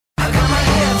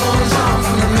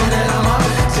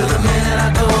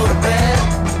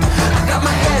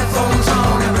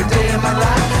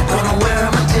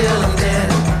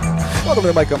Welcome to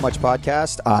the Mike Up Much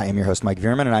podcast. I am your host, Mike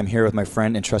Veerman, and I'm here with my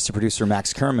friend and trusted producer,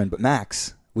 Max Kerman. But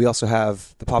Max, we also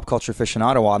have the pop culture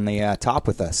aficionado on the top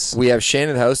with us. We have Shane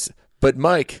in the house, but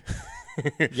Mike.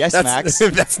 Yes, Max.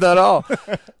 That's not all.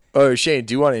 Oh, Shane,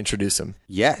 do you want to introduce him?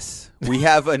 Yes. We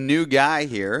have a new guy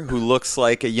here who looks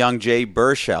like a young Jay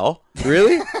Baruchel.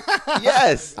 Really?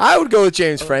 Yes. I would go with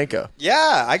James Franco.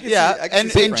 Yeah, I can Yeah, see, I can and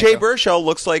see Jay Franco. Baruchel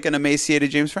looks like an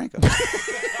emaciated James Franco.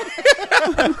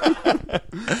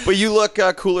 But you look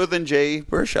cooler than Jay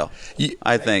Baruchel,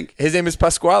 I think. His name is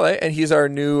Pasquale, and he's our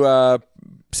new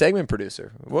segment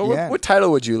producer. Yeah. What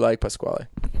title would you like, Pasquale?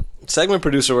 Segment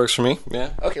producer works for me.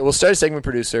 Yeah. Okay, we'll start as segment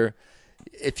producer.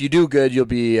 If you do good, you'll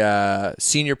be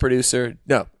senior producer.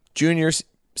 No, junior,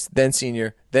 then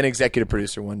senior, then executive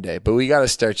producer one day. But we got to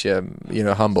start you,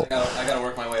 humble. I gotta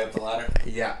work my way up the ladder.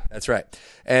 Yeah, that's right.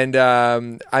 And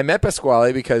I met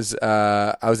Pasquale because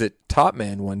I was at Top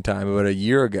Man one time about a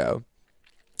year ago,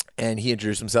 and he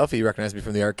introduced himself. He recognized me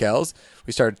from the Arkells.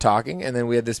 We started talking, and then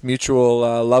we had this mutual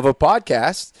love of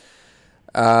podcasts.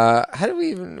 How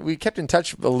did we kept in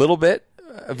touch a little bit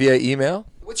via email.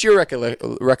 What's your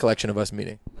recollection of us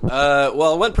meeting?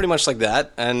 Well, it went pretty much like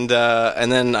that, and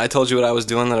then I told you what I was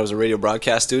doing, that I was a radio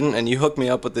broadcast student, and you hooked me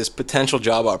up with this potential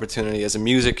job opportunity as a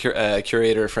music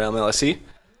curator for MLSE.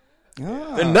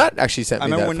 The Nut actually sent me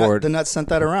remember that when forward. the Nut sent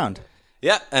that around.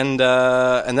 Yeah, and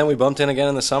then we bumped in again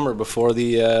in the summer before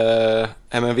the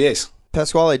MMVAs.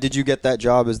 Pasquale, did you get that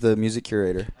job as the music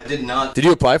curator? I did not. Did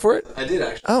you apply for it? I did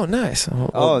actually. Oh, nice.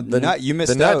 Oh, the Nut, you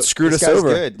missed the out. Nut screwed This us guy's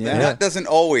over. Good. Yeah. That doesn't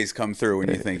always come through when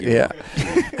you think you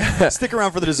Yeah. Stick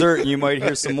around for the dessert, and you might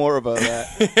hear some more about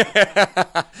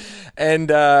that. And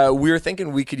we were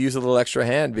thinking we could use a little extra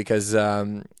hand because,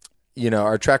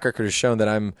 our track record has shown that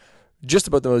I'm just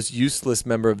about the most useless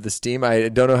member of this team. I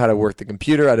don't know how to work the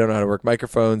computer. I don't know how to work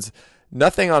microphones.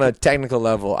 Nothing on a technical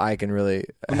level I can really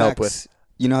help Max, with.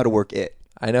 You know how to work it.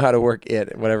 I know how to work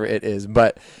it, whatever it is.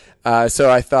 But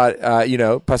so I thought,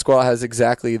 Pasquale has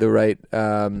exactly the right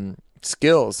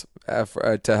skills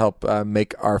to help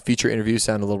make our future interviews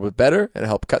sound a little bit better and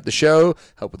help cut the show,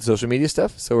 help with the social media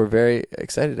stuff. So we're very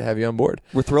excited to have you on board.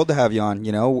 We're thrilled to have you on.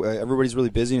 Everybody's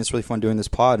really busy, and it's really fun doing this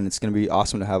pod, and it's going to be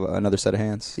awesome to have another set of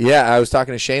hands. Yeah, I was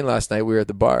talking to Shane last night. We were at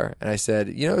the bar, and I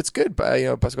said, it's good,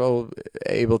 but Pasquale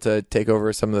able to take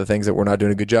over some of the things that we're not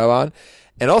doing a good job on,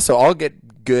 and also I'll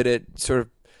get good at sort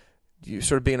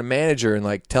of being a manager and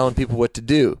like telling people what to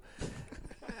do.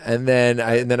 And then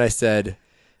I said,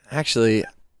 actually,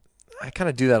 I kind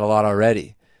of do that a lot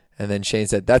already. And then Shane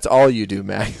said, "That's all you do,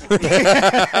 Max."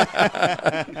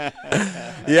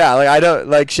 Yeah, I don't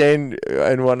like Shane.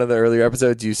 In one of the earlier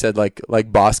episodes, you said like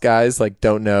boss guys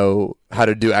don't know how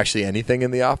to do actually anything in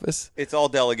the office. It's all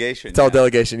delegation. It's all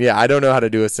delegation. Yeah, I don't know how to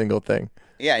do a single thing.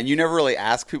 Yeah, and you never really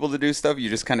ask people to do stuff. You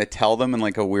just kind of tell them in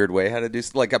like a weird way how to do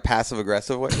stuff, like a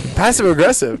passive-aggressive way. Passive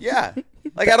aggressive. Yeah.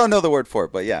 Like I don't know the word for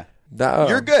it, but yeah.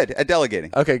 You're good at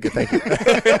delegating. Okay, good. Thank you.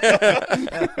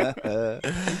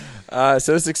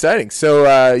 So it's exciting.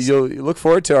 So you'll look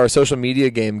forward to our social media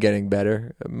game getting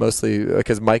better, mostly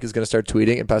because Mike is going to start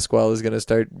tweeting and Pasquale is going to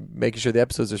start making sure the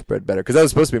episodes are spread better. Because that was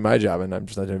supposed to be my job, and I'm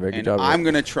just not doing a very good job of it. I'm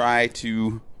going to try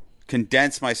to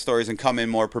condense my stories and come in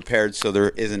more prepared so there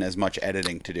isn't as much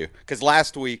editing to do. Because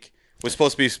last week was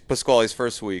supposed to be Pasquale's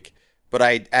first week.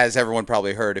 But as everyone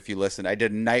probably heard if you listened, I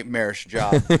did a nightmarish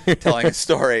job telling a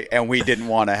story, and we didn't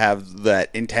want to have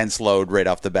that intense load right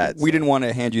off the bat. We didn't want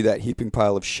to hand you that heaping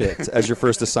pile of shit as your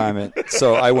first assignment,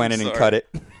 so I went in and cut it.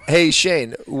 Hey,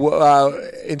 Shane,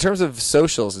 in terms of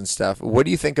socials and stuff, what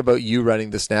do you think about you running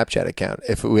the Snapchat account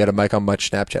if we had a Mike on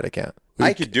Much Snapchat account?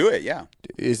 I could do it, yeah.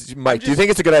 Mike, do you think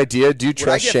it's a good idea? Do you trust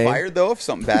Would I get Shane? fired, though, if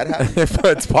something bad happened?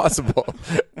 It's possible.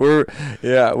 What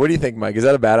do you think, Mike? Is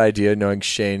that a bad idea, knowing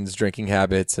Shane's drinking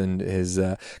habits and his...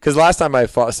 Because last time I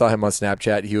saw him on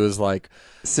Snapchat, he was like...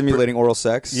 Simulating oral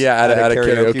sex? Yeah, at a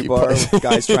karaoke bar place. with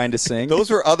guys trying to sing? Those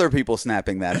were other people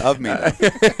snapping that of me.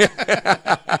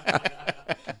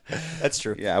 That's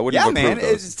true. Yeah, I wouldn't Yeah, approve man,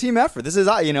 those. it's team effort. This is,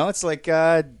 it's like,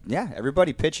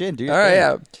 everybody pitch in, dude. All right,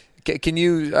 yeah. Can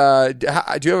you... do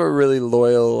you have a really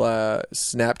loyal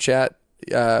Snapchat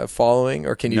following,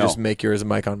 or can you No. just make yours a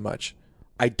Mike on Much?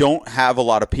 I don't have a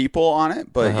lot of people on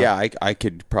it, but yeah, I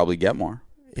could probably get more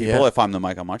people if I'm the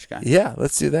Mike on Much guy. Yeah,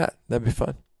 let's do that. That'd be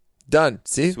fun. Done.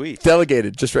 See? Sweet.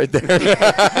 Delegated, just right there.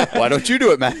 Why don't you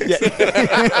do it, Max?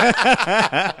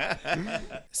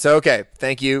 So, okay,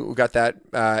 thank you. We got that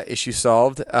issue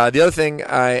solved. The other thing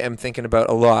I am thinking about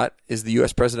a lot is the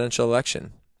U.S. presidential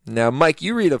election. Now, Mike,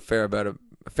 you read a fair amount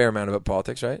about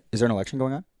politics, right? Is there an election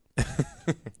going on?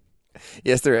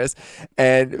 Yes, there is.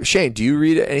 And Shane, do you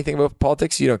read anything about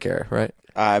politics? You don't care, right?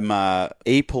 I'm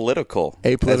apolitical,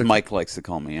 as Apolitical. Mike likes to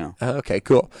call me. Yeah. Okay,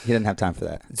 cool. He didn't have time for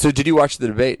that. So did you watch the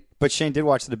debate? But Shane did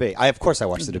watch the debate. Of course I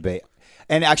watched the debate.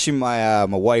 And actually, my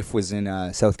wife was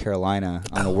in South Carolina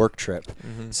on a work trip,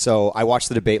 so I watched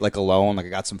the debate like alone. Like I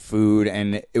got some food,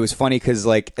 and it was funny because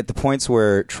like at the points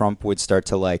where Trump would start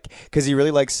to because he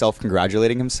really likes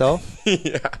self-congratulating himself.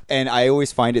 Yeah. And I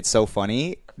always find it so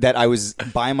funny that I was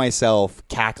by myself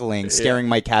cackling, scaring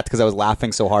my cat because I was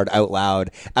laughing so hard out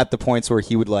loud at the points where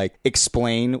he would like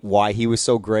explain why he was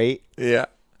so great. Yeah.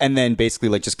 And then basically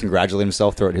like just congratulate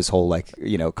himself throughout his whole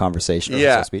conversation or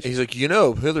his whole speech. He's like,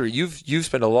 Hillary, you've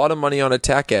spent a lot of money on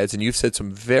attack ads and you've said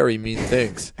some very mean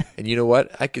things. And you know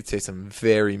what? I could say some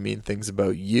very mean things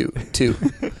about you too,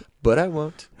 but I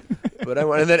won't.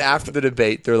 And then after the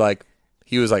debate,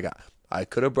 he was like, I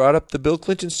could have brought up the Bill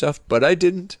Clinton stuff, but I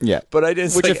didn't. Yeah, but I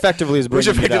didn't. Which effectively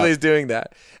is doing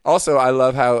that. Also, I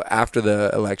love how after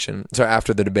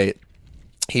the debate,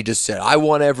 he just said, I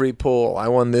won every poll. I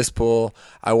won this poll.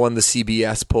 I won the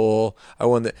CBS poll.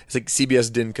 It's like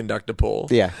CBS didn't conduct a poll.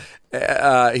 Yeah.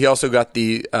 He also got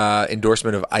the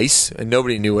endorsement of ICE, and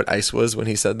nobody knew what ICE was when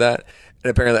he said that.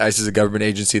 And apparently ICE is a government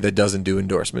agency that doesn't do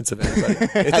endorsements of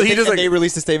anybody. They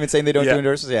released a statement saying they don't do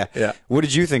endorsements? Yeah. What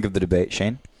did you think of the debate,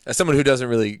 Shane? As someone who doesn't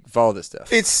really follow this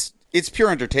stuff. It's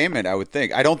pure entertainment, I would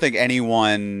think. I don't think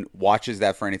anyone watches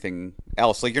that for anything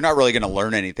else. Like, you're not really going to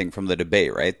learn anything from the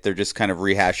debate, right? They're just kind of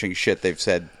rehashing shit they've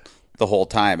said the whole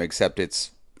time, except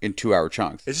it's in 2-hour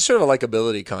chunks. It's just sort of a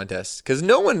likability contest because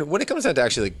no one, when it comes down to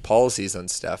actually like policies on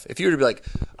stuff, if you were to be like,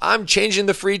 I'm changing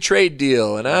the free trade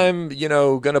deal and I'm,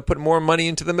 going to put more money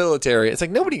into the military, it's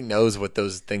like nobody knows what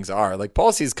those things are. Like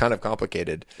policy is kind of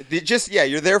complicated.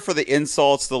 You're there for the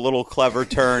insults, the little clever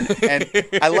turn, and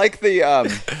I like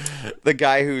the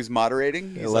guy who's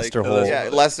moderating. He's Lester like, Holt. Yeah,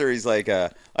 Lester. He's like,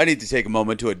 I need to take a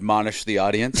moment to admonish the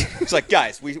audience. He's like,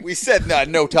 guys, we said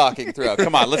no talking throughout.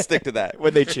 Come on, let's stick to that.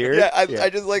 When they cheered? Yeah, I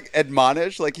just like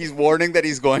admonish, like he's warning that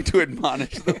he's going to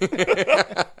admonish them.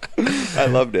 I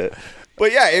loved it.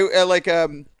 But yeah,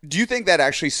 do you think that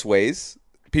actually sways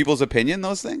people's opinion,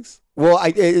 those things? Well,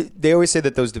 they always say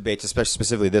that those debates, especially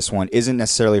specifically this one, isn't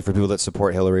necessarily for people that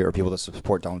support Hillary or people that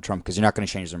support Donald Trump because you're not going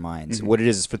to change their minds. Mm-hmm. What it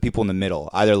is for people in the middle.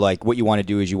 Either like what you want to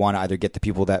do is you want to either get the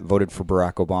people that voted for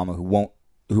Barack Obama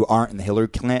who aren't in the Hillary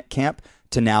camp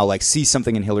to now like see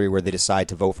something in Hillary where they decide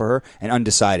to vote for her, and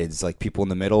undecided is like people in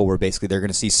the middle where basically they're going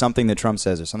to see something that Trump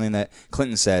says or something that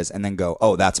Clinton says and then go,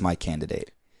 oh, that's my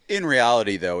candidate. In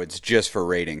reality, though, it's just for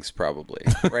ratings, probably.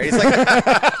 Right? It's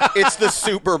like it's the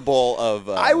Super Bowl of.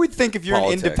 I would think if you're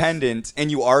politics. an independent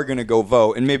and you are going to go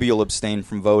vote, and maybe you'll abstain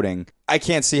from voting, I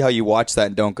can't see how you watch that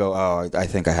and don't go, oh, I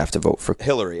think I have to vote for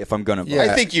Hillary if I'm going to vote.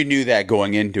 I think you knew that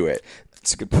going into it.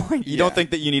 That's a good point. You don't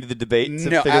think that you needed the debate to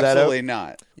No, figure that out? absolutely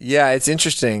not. Yeah, it's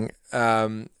interesting.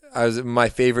 My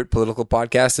favorite political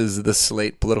podcast is the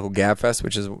Slate Political Gabfest,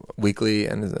 which is weekly,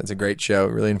 and it's a great show,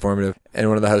 really informative. And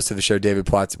one of the hosts of the show, David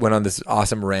Plotz, went on this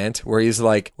awesome rant where he's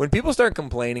like, when people start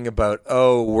complaining about,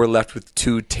 oh, we're left with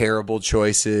two terrible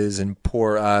choices and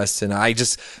poor us, and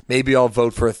maybe I'll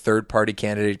vote for a third-party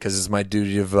candidate because it's my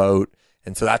duty to vote.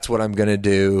 And so that's what I'm going to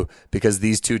do because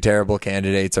these two terrible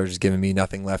candidates are just giving me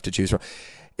nothing left to choose from.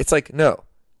 It's like, no.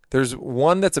 There's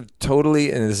one that's a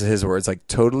totally, and this is his words, like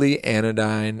totally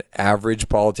anodyne, average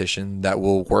politician that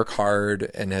will work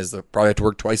hard and probably have to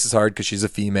work twice as hard because she's a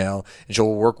female, and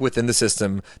she'll work within the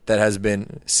system that has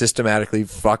been systematically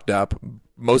fucked up,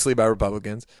 mostly by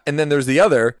Republicans. And then there's the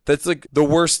other that's like the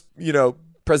worst,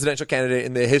 presidential candidate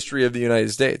in the history of the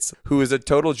United States, who is a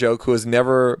total joke, who has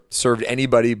never served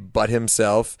anybody but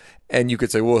himself. And you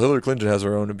could say, well, Hillary Clinton has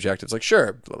her own objectives. Like,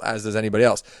 sure, as does anybody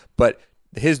else. But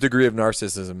his degree of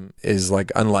narcissism is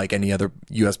like unlike any other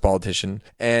U.S. politician.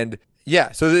 And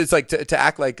yeah, so it's like to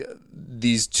act like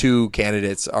these two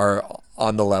candidates are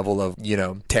on the level of,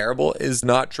 terrible is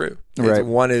not true. Right.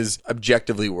 One is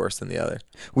objectively worse than the other.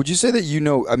 Would you say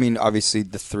that I mean, obviously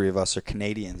the three of us are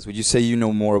Canadians. Would you say you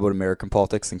know more about American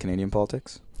politics than Canadian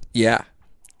politics? Yeah.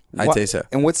 I'd say so.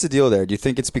 And what's the deal there? Do you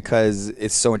think it's because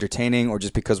it's so entertaining or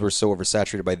just because we're so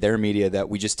oversaturated by their media that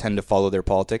we just tend to follow their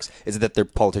politics? Is it that their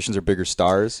politicians are bigger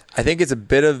stars? I think it's a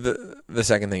bit of the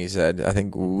second thing you said. I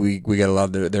think we got a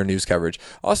lot of their news coverage.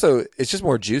 Also, it's just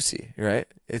more juicy, right?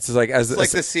 It's like the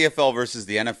CFL versus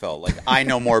the NFL. Like, I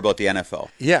know more about the NFL.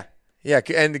 Yeah. Yeah,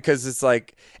 and because it's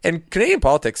like, and Canadian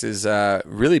politics is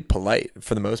really polite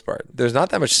for the most part. There's not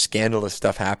that much scandalous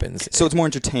stuff happens. So it's more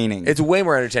entertaining. It's way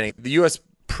more entertaining. The U.S.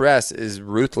 press is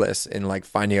ruthless in like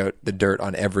finding out the dirt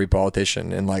on every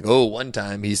politician and like, oh, one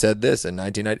time he said this in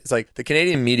 1990. It's like the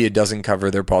Canadian media doesn't cover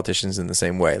their politicians in the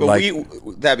same way. But like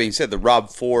that being said, the Rob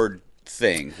Ford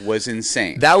thing was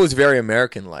insane. that was very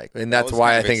American-like, and that's was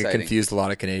why kind I of think exciting. it confused a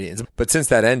lot of Canadians. But since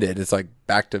that ended, it's like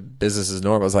back to business as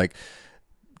normal. It's like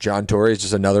John Tory is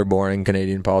just another boring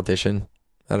Canadian politician.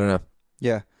 I don't know.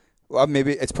 Yeah. Well,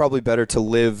 maybe it's probably better to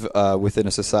live within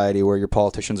a society where your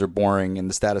politicians are boring and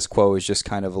the status quo is just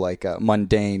kind of like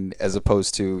mundane, as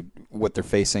opposed to what they're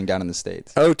facing down in the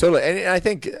States. Oh, totally. And I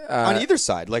think On either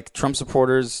side, like Trump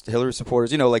supporters, Hillary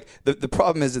supporters, like the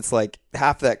problem is it's like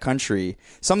half that country,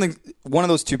 one of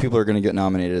those two people are going to get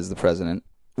nominated as the president.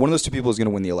 One of those two people is going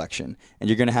to win the election, and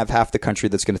you're going to have half the country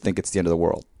that's going to think it's the end of the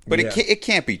world. But it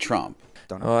can't be Trump.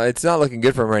 it's not looking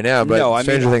good for him right now, but No, I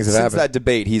stranger mean, things have since happened. that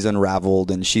debate, he's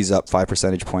unraveled, and she's up 5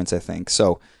 percentage points, I think.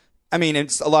 So, I mean,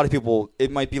 it's a lot of people.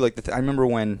 It might be like I remember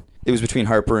when it was between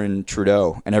Harper and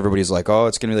Trudeau, and everybody's like, "Oh,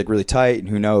 it's going to be like really tight, and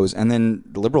who knows?" And then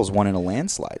the Liberals won in a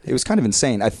landslide. It was kind of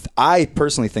insane. I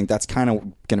personally think that's kind of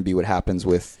going to be what happens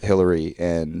with Hillary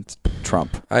and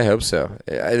Trump. I hope so.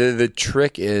 The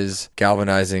trick is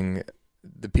galvanizing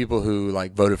the people who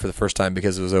like voted for the first time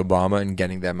because it was Obama and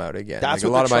getting them out again. That's like, what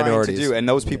a lot they're of trying minorities to do, and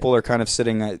those people are kind of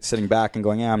sitting back and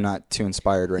going, "Yeah, I'm not too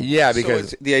inspired right now." Yeah, So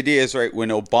because the idea is, right, when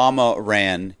Obama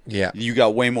ran, Yeah. you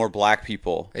got way more black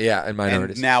people. and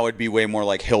minorities. And now it'd be way more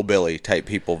like hillbilly type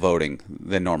people voting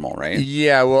than normal, right?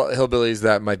 Yeah, well, hillbillies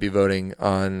that might be voting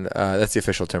on that's the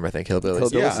official term, I think.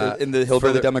 Hillbillies. Hillbillies in the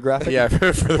hillbilly demographic. Yeah,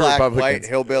 for the Black, white, Republicans.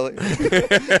 hillbilly.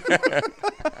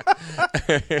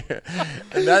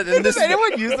 And Does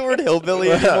anyone use the word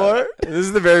hillbilly anymore? This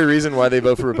is the very reason why they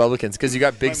vote for Republicans, because you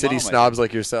got big My city mom, I snobs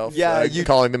like yourself. Yeah, like, you-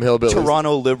 calling them hillbillies.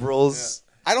 Toronto liberals.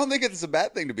 I don't think it's a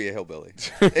bad thing to be a hillbilly.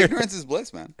 Ignorance is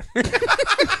bliss, man.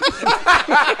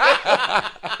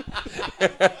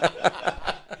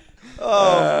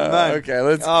 Oh man. Okay,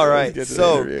 let's. All let's right. get to the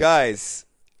So, interview. guys,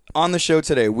 on the show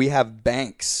today we have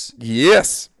Banks.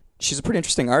 Yes. She's a pretty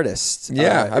interesting artist.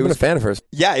 Yeah, it I've been was, a fan of hers.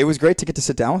 Yeah, it was great to get to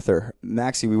sit down with her.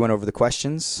 Maxie, we went over the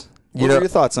questions. What You were know- your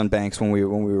thoughts on Banks when we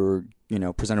were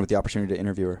presented with the opportunity to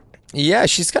interview her? Yeah,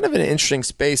 she's kind of in an interesting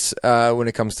space when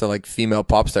it comes to like female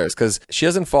pop stars, because she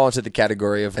doesn't fall into the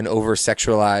category of an over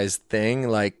sexualized thing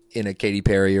like in a Katy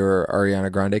Perry or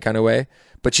Ariana Grande kind of way.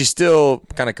 But she still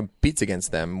kind of competes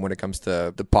against them when it comes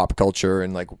to the pop culture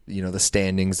and like the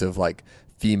standings of like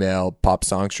female pop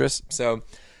songstress. So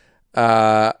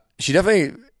she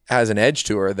definitely has an edge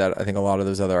to her that I think a lot of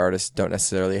those other artists don't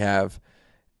necessarily have.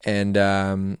 And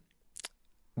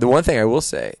the one thing I will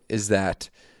say is that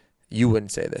you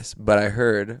wouldn't say this, but I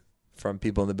heard from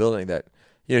people in the building that,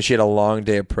 she had a long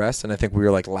day of press, and I think we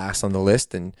were like last on the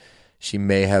list, and she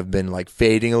may have been like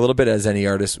fading a little bit, as any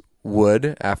artist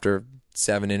would after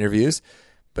 7 interviews,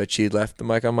 but she left the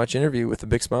Mike on Much interview with a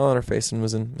big smile on her face and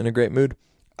was in a great mood.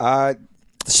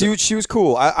 She was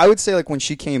cool. I would say like when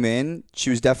she came in, she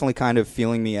was definitely kind of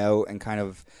feeling me out and kind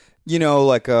of,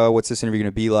 like what's this interview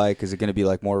going to be like? Is it going to be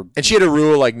like more? And she had a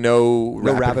rule like no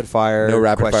rapid fire, no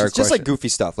rapid fire questions, just like questions. goofy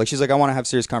stuff. Like she's like, I want to have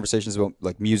serious conversations about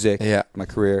like music, Yeah. my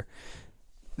career.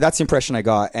 That's the impression I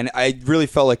got, and I really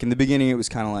felt like in the beginning it was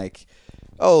kind of like,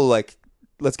 oh, like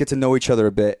let's get to know each other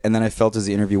a bit, and then I felt as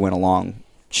the interview went along,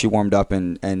 she warmed up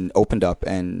and opened up,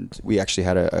 and we actually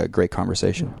had a great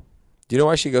conversation. Do you know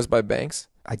why she goes by Banks?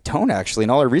 I don't actually. In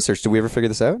all our research, did we ever figure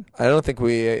this out? I don't think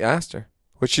we asked her,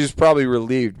 which she's probably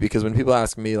relieved, because when people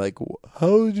ask me like,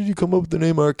 how did you come up with the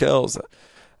name Arkells?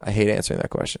 I hate answering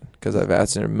that question because I've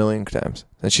asked her a million times,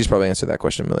 and she's probably answered that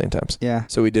question a million times. Yeah.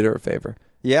 So we did her a favor.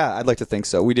 Yeah, I'd like to think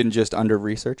so. We didn't just under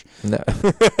research. No.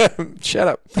 Shut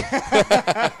up.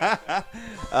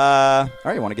 All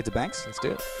right, you want to get to Banks? Let's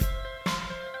do it.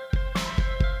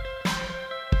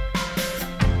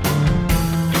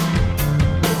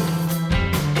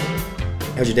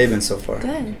 How's your day been so far?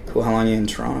 Good. Cool. How long are you in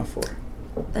Toronto for?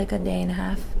 Like a day and a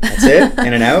half. That's it?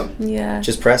 In and out? Yeah.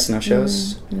 Just press, no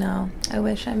shows? No. I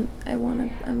wish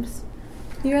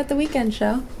you're at the weekend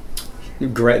show.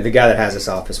 Great. The guy that has this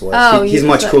office was. Oh, he's you-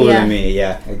 much cooler yeah. than me.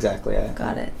 Yeah, exactly. Yeah.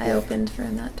 Got it. I opened for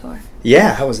him that tour.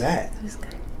 Yeah, how was that? It was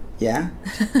good. Yeah?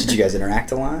 Did you guys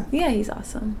interact a lot? Yeah, he's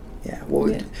awesome. Yeah. What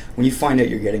would, Yeah. When you find out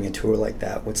you're getting a tour like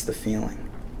that, what's the feeling?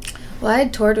 Well, I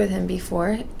had toured with him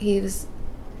before. He was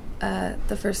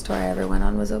the first tour I ever went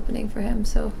on was opening for him.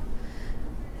 So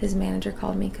his manager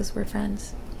called me because we're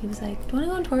friends. He was like, "Do you want to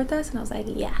go on tour with us?" And I was like,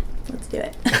 "Yeah, let's do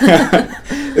it."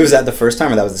 Was that the first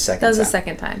time or that was the second That was time? the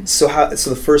second time. So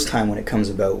the first time when it comes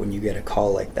about, when you get a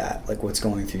call like that, like what's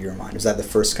going through your mind? Was that the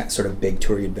first sort of big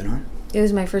tour you'd been on? It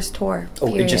was my first tour. Oh,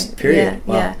 it period. just- period?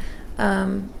 Yeah, Wow.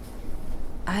 yeah.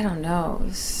 I don't know. It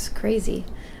was crazy.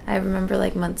 I remember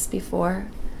like months before,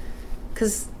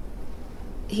 because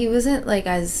he wasn't like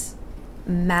as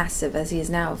massive as he is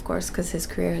now, of course, because his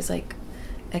career has like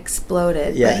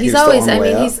exploded. Yeah, but he he's was still always, on the I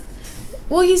way mean,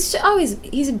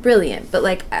 up. he's brilliant. But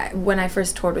like when I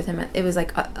first toured with him, it was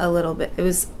like a little bit, it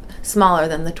was smaller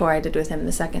than the tour I did with him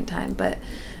the second time, but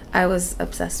I was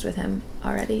obsessed with him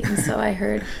already, and so I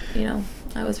heard, you know,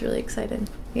 I was really excited.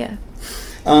 Yeah.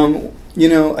 You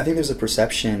know, I think there's a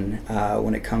perception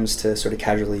when it comes to sort of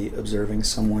casually observing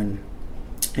someone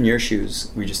in your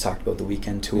shoes. We just talked about the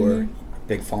weekend tour,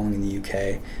 big following in the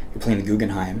UK. You're playing the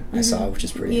Guggenheim, I saw, which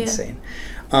is pretty insane.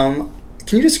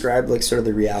 Can you describe like sort of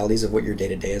the realities of what your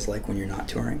day-to-day is like when you're not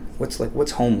touring?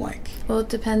 What's home like? Well, it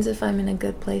depends if I'm in a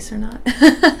good place or not.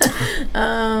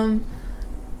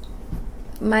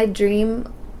 My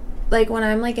dream, like when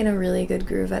I'm like in a really good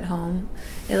groove at home,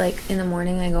 like in the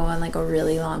morning I go on like a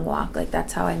really long walk. Like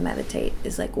that's how I meditate,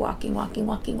 is like walking. So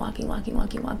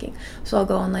I'll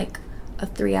go on like a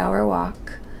 3-hour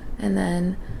walk, and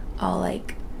then I'll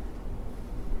like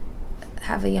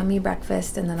have a yummy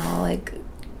breakfast, and then I'll like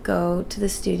go to the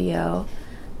studio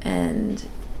and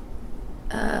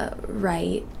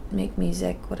write, make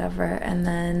music, whatever. And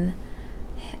then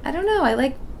I don't know, I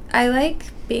like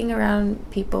being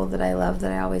around people that I love,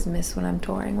 that I always miss when I'm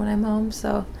touring when I'm home.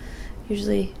 So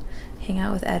usually hang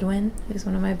out with Edwin, who's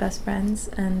one of my best friends,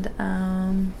 and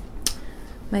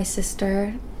my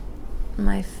sister,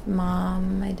 my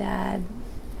mom, my dad,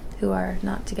 who are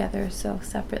not together, so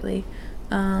separately.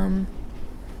 I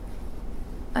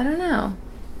don't know,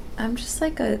 I'm just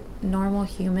like a normal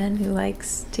human who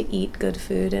likes to eat good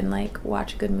food and like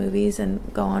watch good movies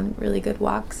and go on really good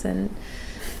walks, and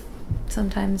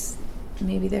sometimes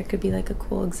maybe there could be like a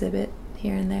cool exhibit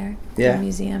here and there, a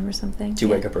museum or something. Do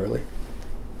you wake up early?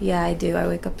 Yeah, I do. I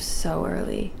wake up so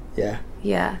early. Yeah.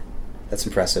 Yeah. That's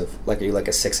impressive. Like, are you like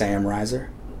a 6 a.m. riser?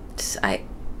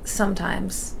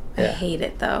 Sometimes. I hate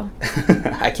it though.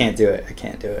 I can't do it.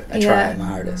 I try my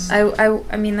hardest.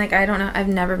 I mean, like, I don't know. I've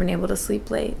never been able to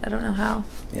sleep late. I don't know how.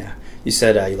 Yeah. You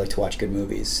said you like to watch good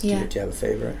movies. Do you have a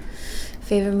favorite?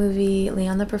 Favorite movie?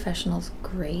 Leon the Professional's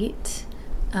great.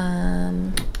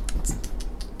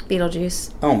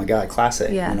 Beetlejuice. Oh my God,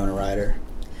 classic. Yeah. Winona Ryder,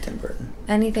 Tim Burton.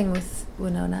 Anything with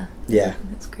Winona. Yeah.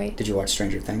 It's great. Did you watch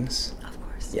Stranger Things? Of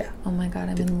course. Yeah. Oh my God,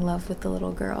 I'm in love with the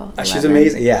little girl. She's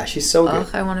amazing. Yeah, she's so good.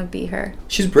 I want to be her.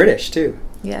 She's British too.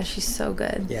 Yeah, she's so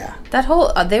good. Yeah. That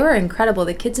whole they were incredible.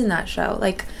 The kids in that show,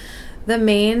 like the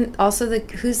main, also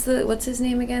what's his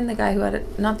name again? The guy who had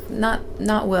not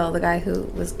Will, the guy who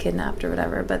was kidnapped or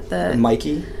whatever, but the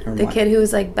Mikey, the kid who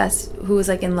was like who was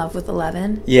like in love with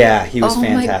Eleven. Yeah, he was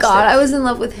fantastic. Oh my God, I was in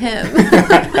love with him.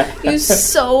 He was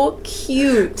so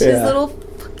cute. Yeah. His little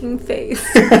fucking face.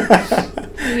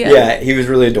 Yeah, he was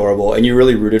really adorable, and you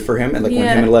really rooted for him. And like when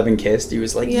him and Eleven kissed, he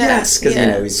was like, yes, because you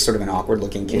know he's sort of an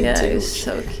awkward-looking kid too. Yeah, he's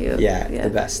so cute. Yeah,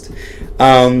 the best.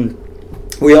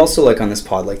 We also like on this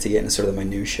pod like to get into sort of the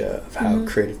minutia of how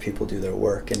creative people do their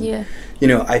work, and you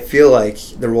know, I feel like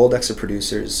the Rolodex of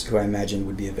producers who I imagine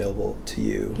would be available to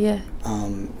you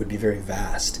would be very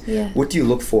vast. Yeah. What do you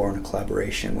look for in a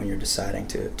collaboration when you're deciding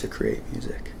to create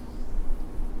music?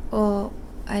 Well,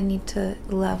 I need to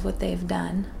love what they've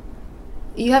done.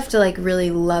 You have to like really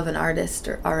love an artist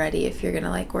already if you're gonna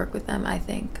like work with them, I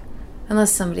think,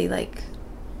 unless somebody like,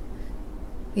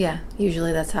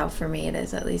 usually that's how for me it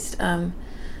is, at least.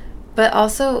 But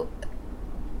also,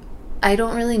 I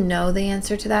don't really know the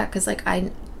answer to that, because like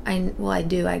I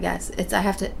do, I guess. I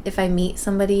have to, if I meet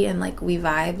somebody and like we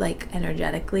vibe like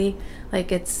energetically,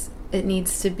 like it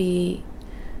needs to be,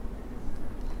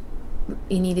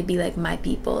 you need to be like my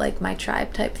people, like my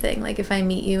tribe type thing. Like if I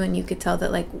meet you and you could tell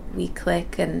that like we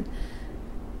click and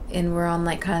we're on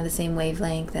like kind of the same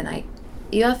wavelength, and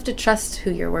you have to trust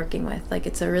who you're working with. Like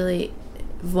it's a really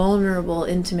vulnerable,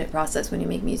 intimate process when you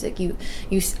make music.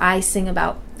 I sing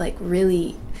about like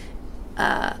really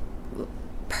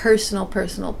personal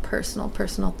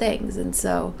things, and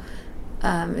so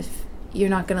if you're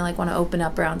not gonna like want to open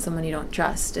up around someone you don't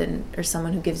trust, or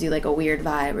someone who gives you like a weird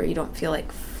vibe, or you don't feel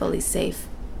like fully safe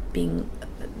being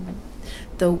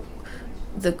the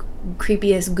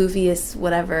creepiest, goofiest,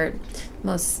 whatever,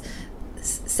 most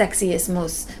sexiest,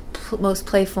 most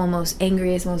playful, most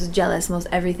angriest, most jealous, most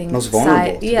everything, most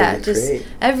vulnerable side. Yeah, just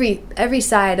every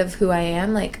side of who I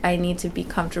am. Like I need to be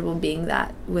comfortable being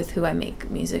that with who I make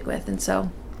music with, and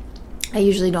so I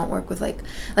usually don't work with like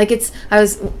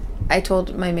I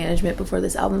told my management before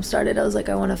this album started, I was like,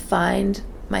 I want to find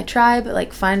my tribe,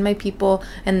 like find my people,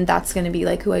 and that's going to be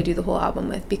like who I do the whole album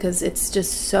with, because it's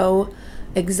just so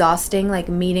exhausting, like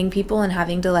meeting people and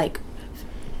having to like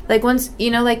once, you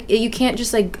know, like you can't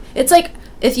just like, it's like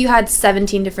if you had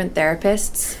 17 different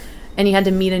therapists and you had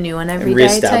to meet a new one every And day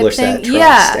type reestablish thing. that trust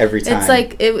Yeah, every time. it's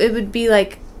like it would be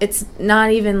like it's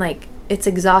not even like it's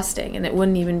exhausting and it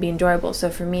wouldn't even be enjoyable. So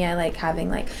for me, I like having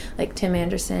like Tim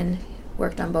Anderson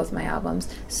worked on both my albums,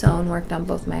 Sohn worked on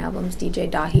both my albums, DJ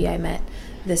Dahi I met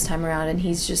this time around, and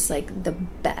he's just like the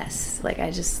best. Like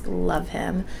I just love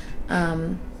him.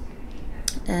 And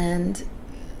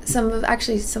some of the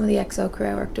XO crew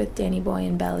I worked with, Danny Boy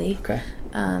and Belly. Okay.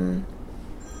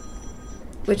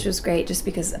 Which was great just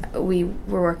because we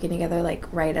were working together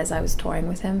like right as I was touring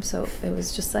with him, so it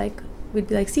was just like we'd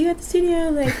be like, see you at the studio,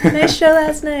 like nice show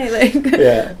last night, like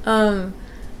Yeah.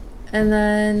 And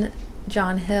then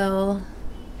John Hill,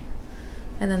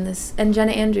 and then and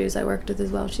Jenna Andrews I worked with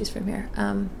as well. She's from here.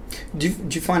 Do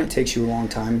you find it takes you a long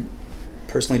time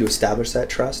personally to establish that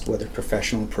trust, whether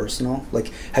professional or personal?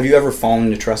 Like, have you ever fallen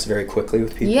into trust very quickly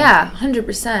with people? Yeah,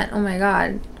 100%. Oh my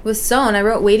God. With Sohn, I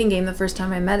wrote Waiting Game the first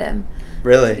time I met him.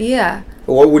 Really? Yeah.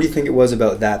 What do you think it was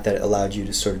about that allowed you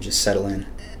to sort of just settle in?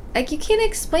 Like, you can't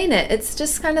explain it. It's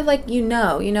just kind of like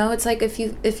it's like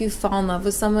if you fall in love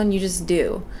with someone, you just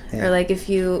do. Yeah. Or like if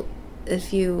you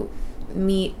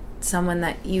meet someone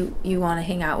that you want to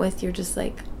hang out with, you're just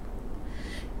like,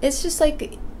 it's just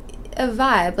like a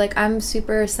vibe. Like I'm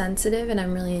super sensitive and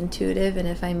I'm really intuitive, and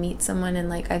if I meet someone and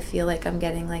like I feel like I'm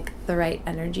getting like the right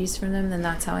energies from them, then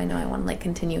that's how I know I want to like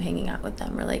continue hanging out with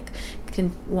them or like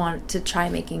want to try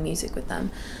making music with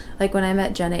them. Like when I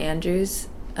met Jenna Andrews,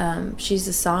 she's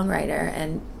a songwriter,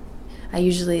 and I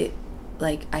usually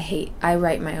I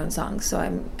write my own songs,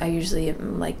 so I usually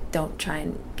am like, don't try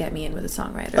and get me in with a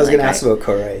songwriter. I was like, going to ask about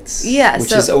co-writes. Yeah,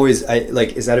 which is always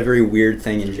is that a very weird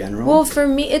thing in general? Well, for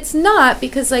me, it's not,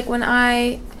 because like when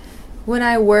I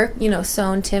work,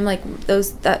 Sohn, Tim, like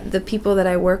the people that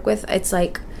I work with, it's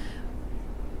like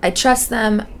I trust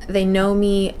them. They know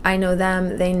me. I know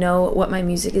them. They know what my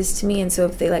music is to me. And so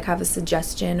if they like have a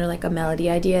suggestion or like a melody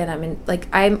idea, and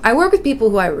I work with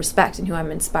people who I respect and who I'm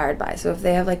inspired by. So if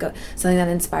they have like something that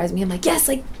inspires me, I'm like, yes,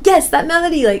 that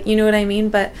melody, like, you know what I mean?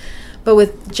 But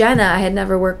with Jenna, I had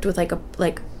never worked with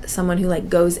like someone who like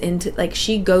goes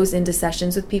into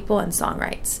sessions with people and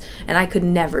songwrites, and I could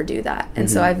never do that. And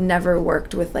so I've never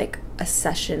worked with like a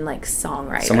session like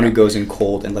songwriter, someone who goes in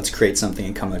cold and let's create something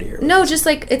and come out of here. No, just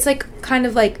like it's like kind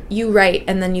of like you write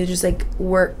and then you just like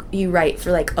you write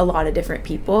for like a lot of different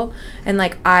people, and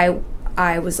like I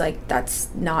was like,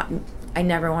 that's not, I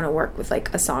never want to work with like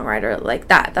a songwriter like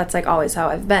that. That's like always how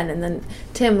I've been. And then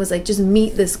Tim was like, just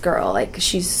meet this girl, like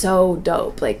she's so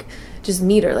dope, like just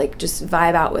meet her, like just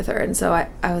vibe out with her. And so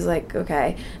I was like,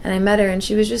 okay. And I met her and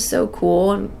she was just so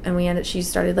cool, and she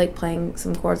started like playing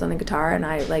some chords on the guitar, and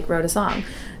I like wrote a song.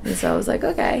 And so I was like,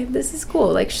 okay, this is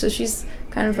cool. Like, so she's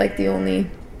kind of like the only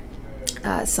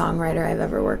songwriter I've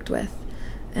ever worked with,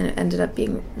 and it ended up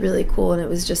being really cool. And it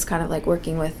was just kind of like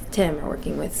working with Tim or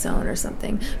working with Sohn or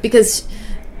something, because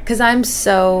I'm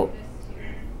so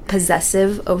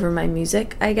possessive over my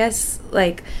music, I guess.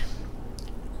 Like,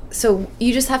 so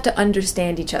you just have to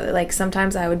understand each other. Like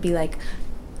sometimes I would be like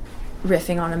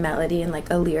riffing on a melody and like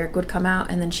a lyric would come out,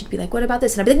 and then she'd be like, what about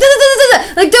this? And I'd be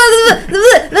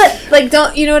like,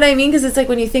 don't, you know what I mean? Because it's like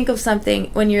when you think of something,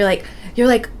 when you're like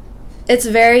it's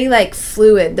very like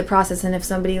fluid, the process, and if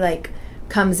somebody like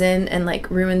comes in and like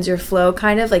ruins your flow,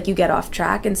 kind of like you get off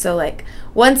track. And so like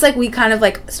once like we kind of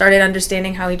like started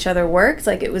understanding how each other worked,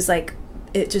 like it was like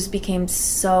it just became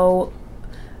so,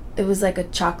 it was like a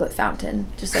chocolate fountain,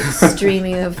 just like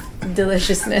streaming of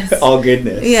deliciousness. All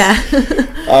goodness. Yeah.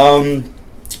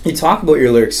 You talk about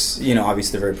your lyrics,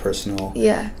 obviously they're very personal.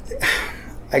 Yeah.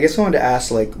 I guess I wanted to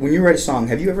ask, like, when you write a song,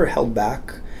 have you ever held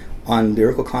back on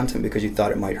lyrical content because you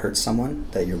thought it might hurt someone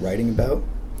that you're writing about?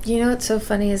 You know what's so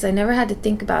funny is I never had to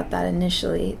think about that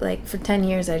initially. Like for 10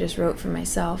 years I just wrote for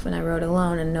myself, and I wrote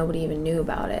alone, and nobody even knew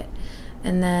about it.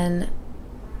 And then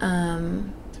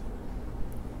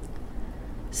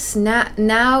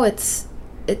now it's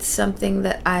something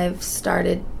that I've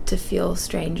started to feel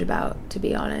strange about, to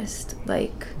be honest.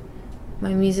 Like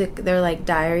my music, they're like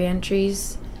diary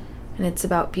entries, and it's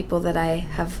about people that I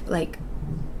have like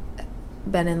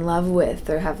been in love with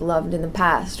or have loved in the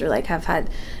past, or like have had,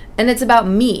 and it's about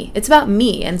me.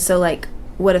 And so like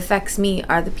what affects me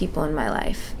are the people in my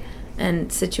life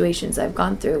and situations I've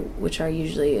gone through, which are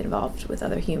usually involved with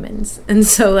other humans. And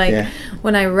so like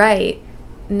when I write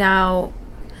now,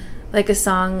 like a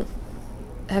song,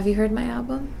 have you heard my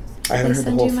album? I haven't heard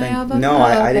the whole thing. Album? No,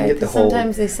 I didn't get the whole.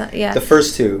 Sometimes they the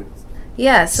first two.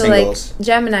 Yeah, so singles. Like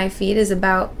Gemini Feed is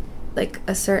about like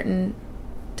a certain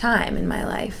time in my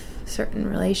life, certain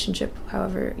relationship,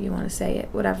 however you want to say it,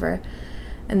 whatever.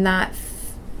 And that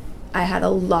I had a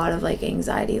lot of like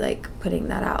anxiety like putting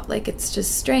that out. Like it's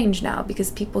just strange now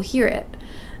because people hear it,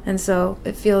 and so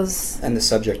it feels. And the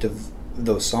subject of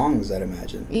those songs, I'd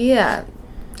imagine. Yeah.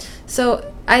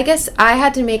 So I guess I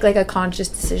had to make like a conscious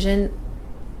decision.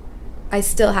 I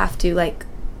still have to, like,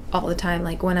 all the time,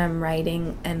 like when I'm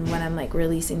writing and when I'm like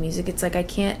releasing music, it's like I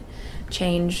can't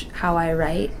change how I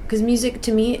write, because music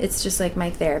to me, it's just like my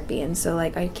therapy, and so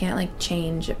like I can't like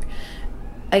change.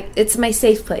 Like it's my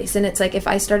safe place, and it's like if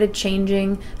I started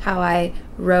changing how I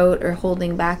wrote or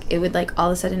holding back, it would like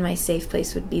all of a sudden my safe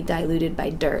place would be diluted by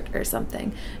dirt or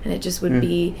something, and it just would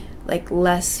be like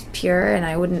less pure, and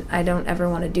I don't ever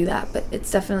want to do that. But it's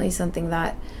definitely something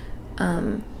that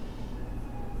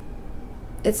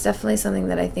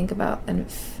I think about and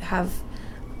have.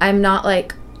 I'm not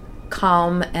like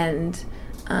calm and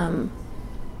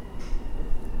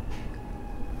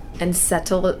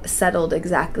settled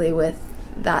exactly with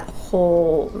that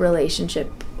whole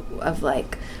relationship of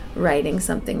like writing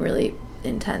something really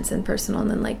intense and personal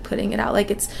and then like putting it out. Like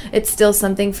it's still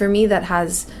something for me that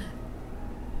has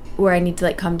where I need to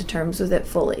like come to terms with it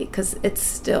fully, because it's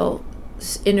still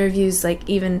interviews, like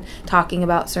even talking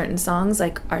about certain songs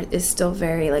like is still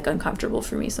very like uncomfortable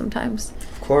for me sometimes.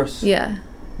 Of course. Yeah,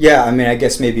 I mean, I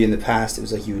guess maybe in the past it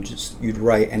was like you'd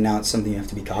write, and now it's something you have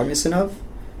to be cognizant of.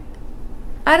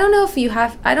 I don't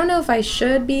know if I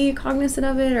should be cognizant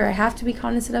of it or I have to be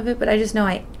cognizant of it, but I just know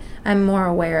I'm more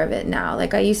aware of it now.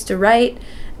 Like I used to write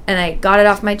and I got it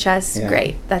off my chest. Yeah.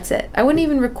 Great. That's it. I wouldn't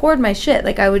even record my shit.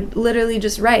 Like I would literally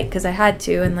just write because I had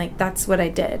to, and like that's what I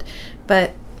did.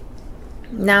 But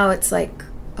now it's like,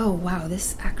 oh wow,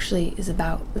 this actually is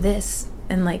about this,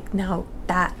 and like now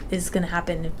that is gonna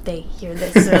happen if they hear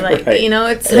this, or like right. You know,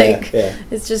 it's like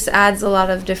it just adds a lot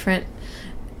of different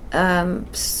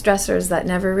stressors that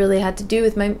never really had to do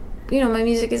with my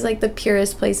music is like the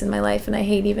purest place in my life, and I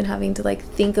hate even having to like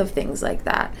think of things like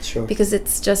that. Sure. Because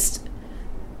it's just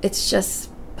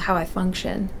how I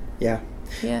function. Yeah.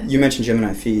 You mentioned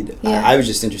Gemini Feed. Yeah. I was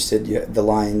just interested, the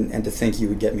line, and to think you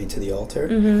would get me to the altar.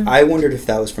 Mm-hmm. I wondered if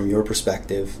that was from your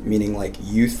perspective, meaning like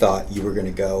you thought you were going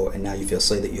to go and now you feel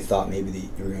silly that you thought maybe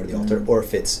you were going to the altar, or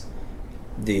if it's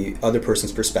the other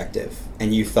person's perspective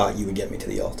and you thought you would get me to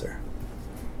the altar.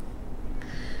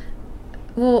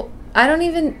 Well,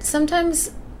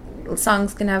 sometimes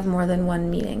songs can have more than one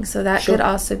meaning, so that Sure. could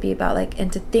also be about like,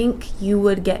 and to think you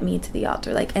would get me to the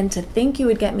altar, like, and to think you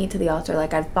would get me to the altar,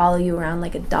 like I'd follow you around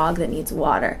like a dog that needs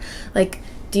water. Like,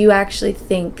 do you actually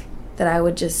think that I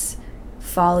would just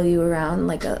follow you around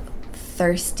like a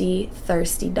thirsty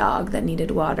dog that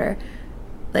needed water,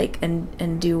 like,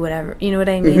 and do whatever, you know what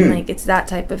I mean? Mm-hmm. Like, it's that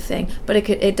type of thing. But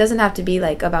it doesn't have to be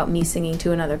like about me singing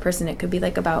to another person. It could be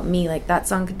like about me. Like that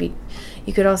song could be,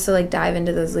 you could also like dive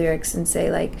into those lyrics and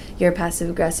say like, you're passive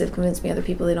aggressive, convince me other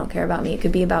people they don't care about me. It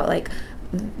could be about like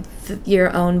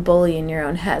your own bully in your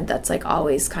own head that's like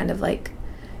always kind of like,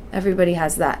 everybody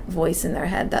has that voice in their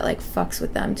head that like fucks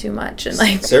with them too much, and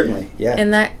like certainly, yeah.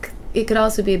 And that it could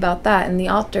also be about that. And the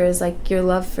altar is like your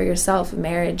love for yourself.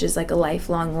 Marriage is like a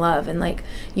lifelong love, and like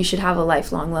you should have a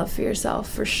lifelong love for yourself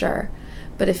for sure.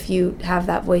 But if you have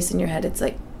that voice in your head, it's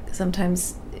like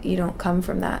sometimes you don't come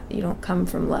from that. You don't come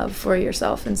from love for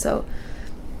yourself. And so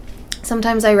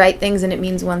sometimes I write things and it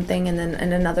means one thing, and then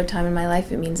in another time in my life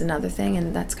it means another thing,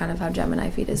 and that's kind of how Gemini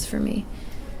Feed is for me.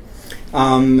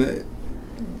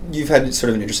 You've had sort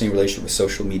of an interesting relationship with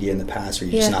social media in the past, or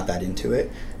you're just not that into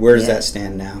it. Where does that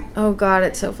stand now? Oh God,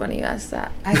 it's so funny you asked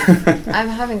that. I'm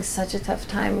having such a tough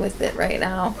time with it right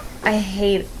now. I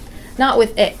hate, not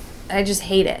with it, I just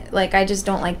hate it. Like, I just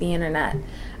don't like the internet.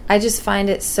 I just find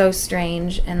it so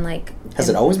strange, and like... Has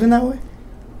it always been that way?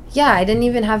 Yeah, I didn't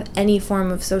even have any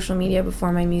form of social media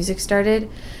before my music started.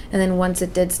 And then once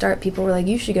it did start, people were like,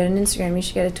 you should get an Instagram, you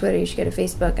should get a Twitter, you should get a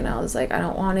Facebook. And I was like, I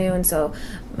don't want to. And so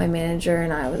my manager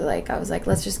and I was like,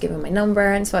 let's just give him my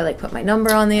number. And so I like put my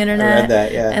number on the internet. I read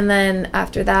that, yeah. And then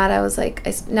after that, I was like,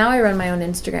 now I run my own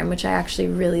Instagram, which I actually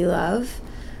really love.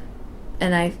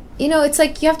 And it's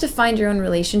like you have to find your own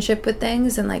relationship with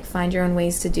things and like find your own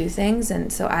ways to do things.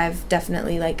 And so I've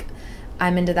definitely like,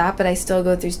 I'm into that, but I still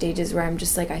go through stages where I'm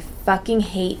just like, I fucking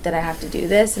hate that I have to do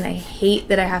this, and I hate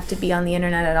that I have to be on the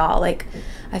internet at all. Like,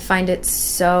 I find it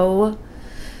so...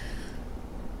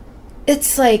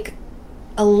 It's like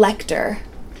a lector.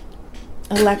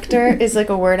 A lector is like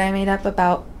a word I made up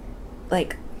about,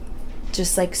 like,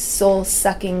 just like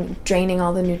soul-sucking, draining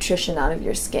all the nutrition out of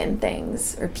your skin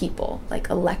things, or people. Like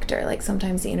a lector. Like,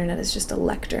 sometimes the internet is just a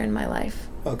lector in my life.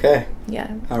 Okay.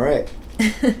 Yeah. All right.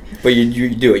 But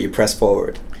you do it. You press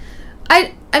forward.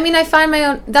 I mean, I find my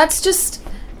own... That's just...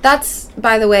 That's,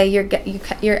 by the way, you're.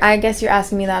 I guess you're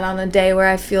asking me that on a day where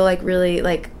I feel like really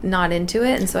like not into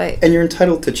it, and so I. And you're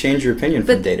entitled to change your opinion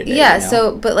from day to day. Yeah. You know?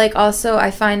 So, but like also, I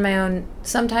find my own.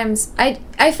 Sometimes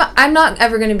I'm not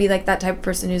ever going to be like that type of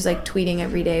person who's like tweeting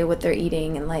every day what they're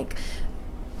eating and like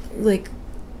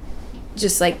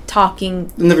just like talking.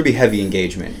 There'll never be heavy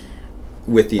engagement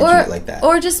with the internet like that.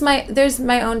 Or just there's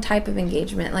my own type of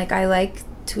engagement. Like I like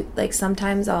to like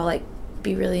sometimes I'll like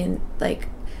be really like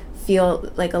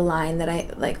feel like a line that I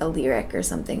like a lyric or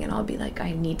something, and I'll be like,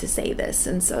 I need to say this,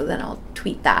 and so then I'll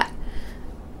tweet that.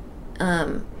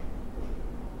 Or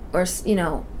you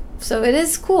know, so it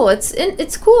is cool. It's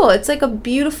cool. It's like a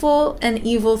beautiful and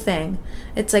evil thing.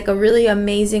 It's like a really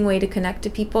amazing way to connect to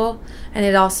people, and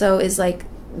it also is like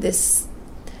this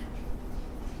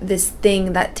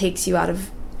thing that takes you out of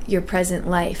your present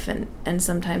life, and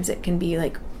sometimes it can be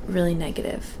like really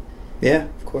negative. Yeah,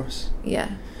 of course.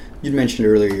 Yeah. You mentioned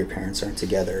earlier your parents aren't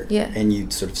together. Yeah. And you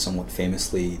sort of somewhat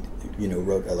famously, you know,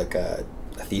 wrote a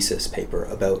thesis paper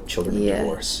about children in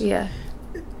divorce. Yeah.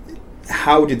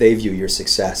 How do they view your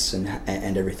success and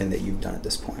everything that you've done at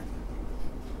this point?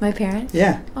 My parents?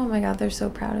 Yeah. Oh my God, they're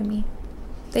so proud of me.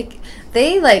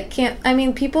 They like can't. I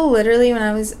mean, people literally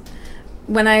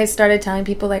when I started telling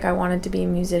people like I wanted to be a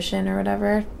musician or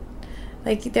whatever,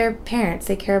 like their parents,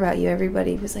 they care about you.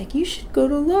 Everybody was like, you should go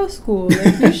to law school.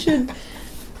 Like you should.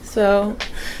 So,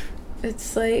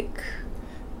 it's like,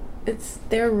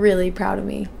 they're really proud of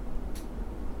me.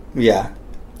 Yeah.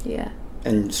 Yeah.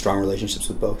 And strong relationships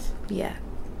with both. Yeah.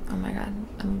 Oh my God,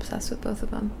 I'm obsessed with both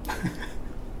of them.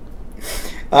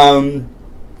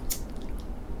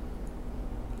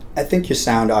 I think your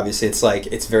sound, obviously, it's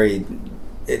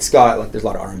got like there's a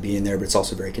lot of R&B in there, but it's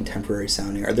also very contemporary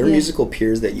sounding. Are there musical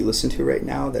peers that you listen to right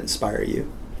now that inspire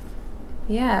you?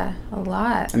 Yeah, a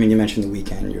lot. I mean, you mentioned The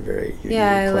Weeknd. You're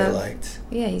quite liked.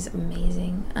 Yeah, he's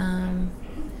amazing.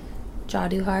 Jaw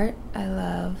Duhart, I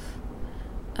love.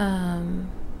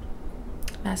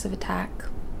 Massive Attack.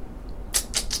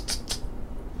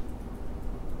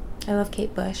 I love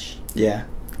Kate Bush. Yeah.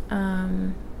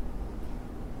 Fiona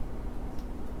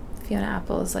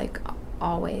Apple is like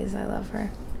always. I love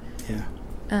her. Yeah.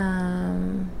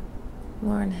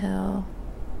 Lauryn Hill.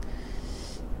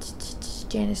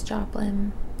 Janis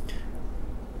Joplin.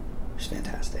 She's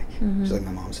fantastic. Mm-hmm. She's like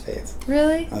my mom's fave.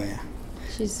 Really? Oh yeah.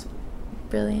 She's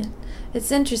brilliant.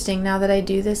 It's interesting now that I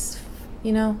do this,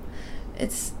 you know,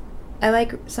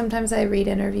 sometimes I read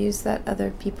interviews that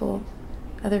other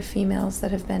females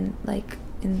that have been like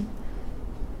in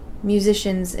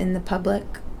musicians in the public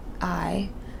eye.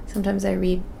 Sometimes I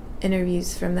read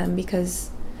interviews from them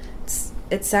because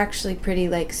it's actually pretty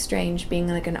like strange being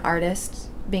like an artist,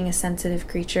 being a sensitive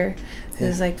creature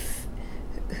who's like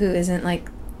who isn't like.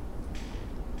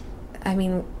 I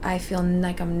mean, I feel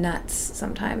like I'm nuts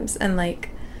sometimes and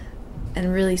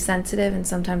really sensitive, and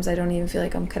sometimes I don't even feel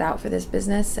like I'm cut out for this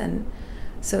business, and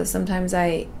so sometimes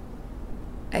I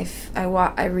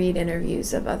read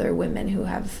interviews of other women who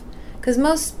have, because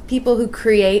most people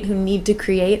who need to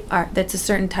create that's a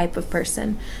certain type of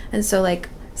person, and so like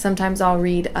sometimes I'll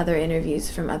read other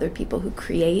interviews from other people who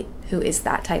create, who is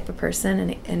that type of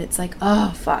person, and it's like,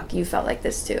 oh fuck, you felt like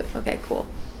this too. Okay, cool.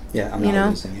 Yeah, I'm not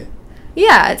losing it.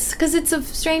 Yeah, it's because it's a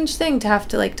strange thing to have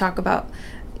to like talk about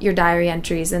your diary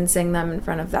entries and sing them in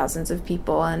front of thousands of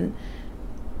people, and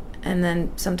then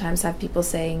sometimes have people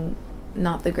saying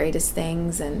not the greatest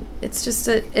things, and it's just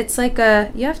you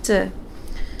have to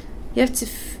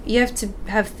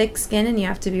have thick skin, and you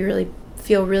have to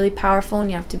feel really powerful,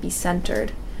 and you have to be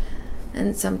centered.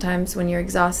 And sometimes when you're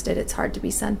exhausted, it's hard to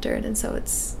be centered, and so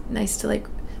it's nice to like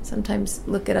sometimes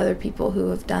look at other people who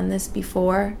have done this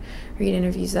before, read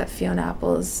interviews that Fiona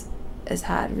Apple has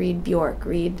had, read Bjork,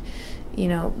 read, you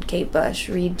know, Kate Bush,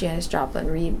 read Janis Joplin,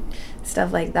 read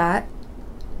stuff like that,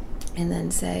 and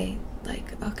then say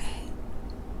like, okay,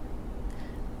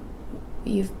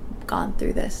 you've gone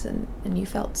through this and you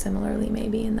felt similarly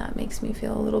maybe, and that makes me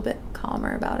feel a little bit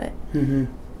calmer about it. Mm-hmm.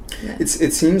 Yeah.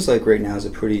 It seems like right now is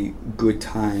a pretty good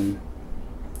time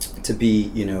to be,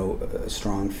 you know, a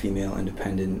strong female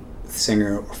independent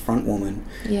singer or front woman.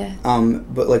 Yeah.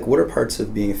 But like, what are parts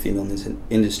of being a female in this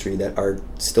industry that are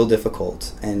still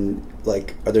difficult, and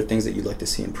like, are there things that you'd like to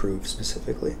see improve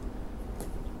specifically?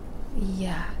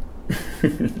 Yeah.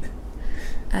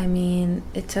 I mean,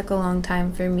 it took a long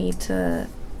time for me to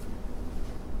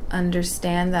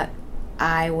understand that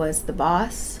I was the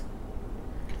boss.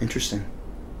 Interesting.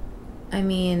 I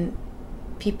mean,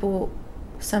 people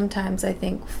sometimes, I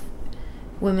think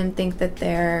women think that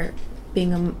they're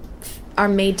are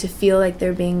made to feel like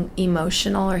they're being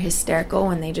emotional or hysterical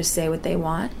when they just say what they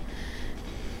want,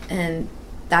 and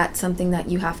that's something that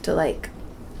you have to like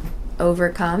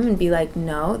overcome and be like,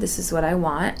 no, this is what I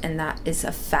want, and that is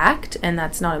a fact, and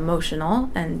that's not emotional,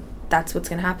 and that's what's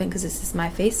gonna happen because this is my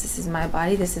face, this is my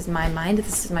body, this is my mind,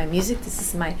 this is my music, this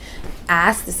is my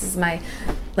ass, this is my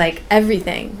like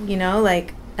everything, you know,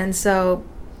 like. And so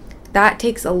that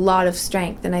takes a lot of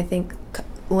strength, and I think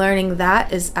learning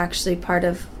that is actually part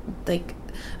of like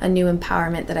a new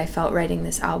empowerment that I felt writing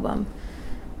this album.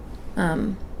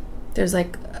 There's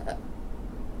like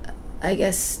I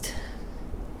guess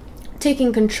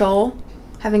taking control,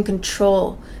 having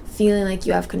control, feeling like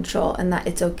you have control, and that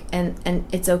it's okay, and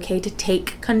it's okay to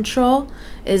take control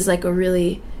is like a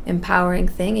really empowering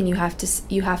thing, and you have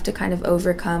to kind of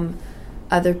overcome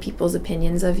other people's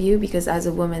opinions of you, because as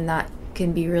a woman that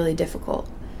can be really difficult.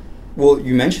 Well,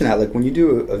 you mentioned that, like when you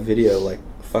do a video like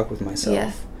Fuck With Myself,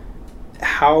 Yeah.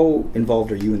 How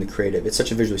involved are you in the creative? It's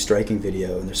such a visually striking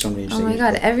video, and there's so many Oh interesting... my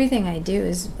god, everything I do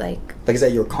is like Like, is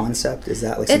that your concept? Is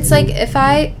that like... it's like if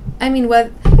I mean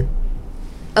what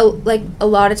like a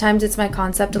lot of times it's my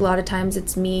concept, a lot of times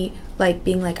it's me like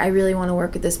being like I really want to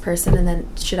work with this person, and then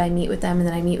should I meet with them, and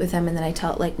then I meet with them, and then I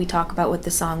tell, like, we talk about what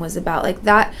the song was about. Like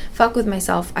that Fuck With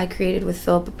Myself I created with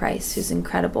Philippa Price, who's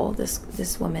incredible,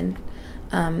 this woman,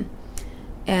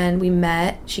 and we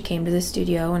met. She came to the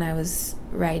studio when I was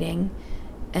writing,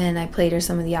 and I played her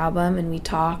some of the album, and we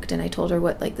talked, and I told her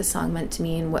what like the song meant to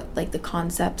me and what like the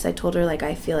concepts. I told her like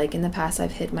I feel like in the past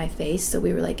I've hid my face, so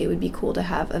we were like it would be cool to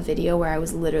have a video where I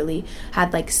was literally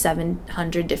had like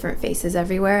 700 different faces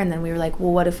everywhere, and then we were like,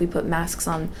 well, what if we put masks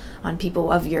on people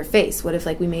of your face? What if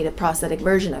like we made a prosthetic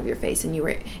version of your face and you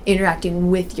were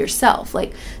interacting with yourself?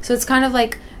 Like, so it's kind of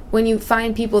like when you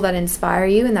find people that inspire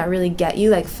you and that really get you,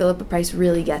 like Philippa Price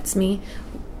really gets me.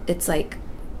 It's like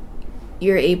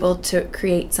you're able to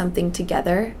create something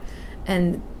together,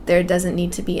 and there doesn't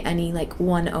need to be any like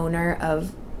one owner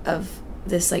of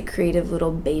this like creative little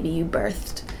baby you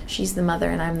birthed. She's the mother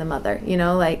and I'm the mother, you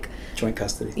know, like joint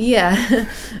custody. Yeah.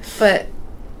 But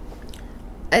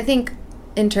I think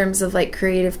in terms of like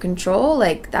creative control,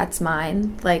 like that's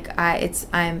mine. Like I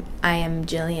am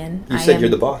Jillian. You said you're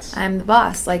the boss. I'm the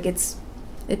boss. Like it's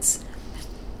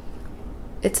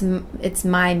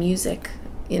my music,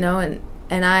 you know,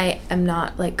 and I am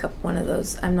not like one of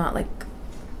those. I'm not like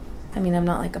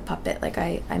a puppet. Like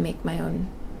I make my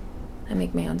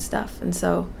own stuff, and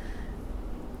so.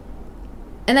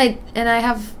 And I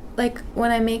have like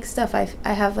when I make stuff, I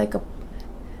have like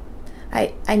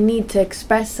I need to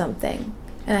express something,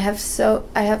 and I have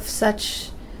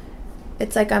such.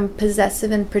 It's like I'm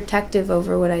possessive and protective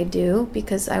over what I do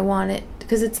because I want it,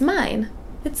 because it's mine.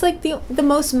 It's like the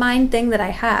most mine thing that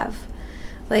I have,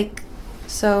 like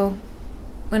so.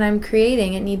 When I'm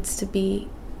creating, it needs to be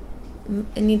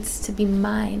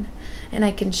mine, and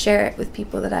I can share it with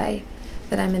people that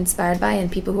I'm inspired by, and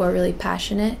people who are really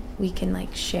passionate. We can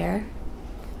like share,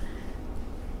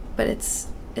 but it's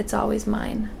always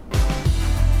mine.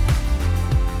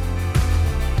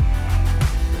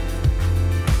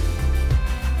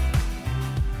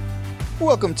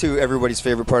 Welcome to everybody's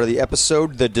favorite part of the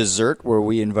episode, the dessert, where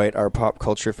we invite our pop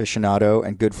culture aficionado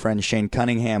and good friend Shane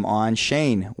Cunningham on.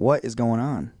 Shane, what is going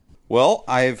on? Well,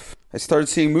 I started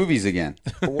seeing movies again.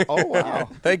 Oh wow!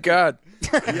 Thank God.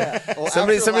 Yeah. Well,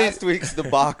 Somebody last week's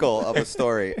debacle of a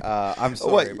story. I'm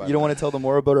sorry. What? About You don't want to tell them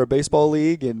more about our baseball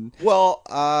league, and Well,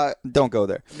 don't go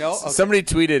there. no. Okay. Somebody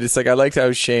tweeted, it's like, I liked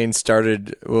how Shane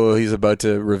started, well, he's about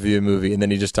to review a movie, and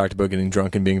then he just talked about getting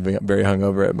drunk and being very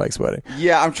hungover at Mike's wedding.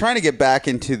 Yeah, I'm trying to get back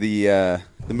into the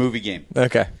movie game.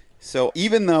 Okay. So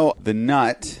even though the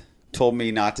nut told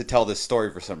me not to tell this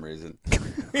story for some reason,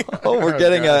 Oh, we're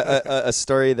getting a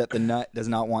story that the nut does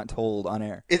not want told on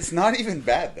air. it's not even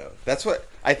bad though. That's what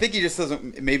I think. He just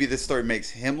doesn't. Maybe this story makes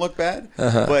him look bad,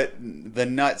 but the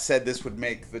nut said this would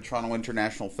make the Toronto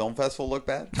International Film Festival look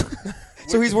bad,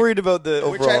 So he's worried about the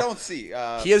overall. which I don't see.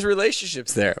 He has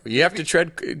relationships there. You have to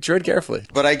tread carefully.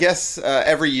 But I guess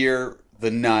every year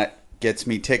the nut gets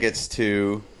me tickets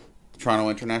to Toronto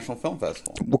International Film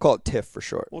Festival. We'll call it TIFF for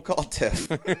short. We'll call it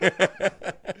TIFF.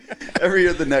 Every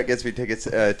year the nut gets me tickets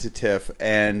to TIFF,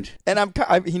 and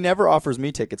He never offers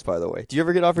me tickets, by the way. Do you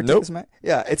ever get offered Nope. tickets, Matt?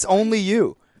 Yeah, it's only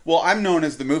you. well, I'm known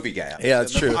as the movie guy. Yeah,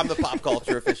 that's true. I'm the pop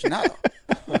culture aficionado,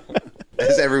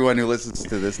 as everyone who listens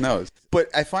to this knows. But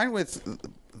I find with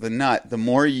the nut, the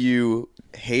more you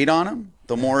hate on him,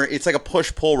 the more it's like a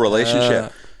push-pull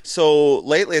relationship. So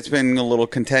lately it's been a little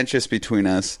contentious between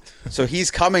us. So he's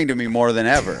coming to me more than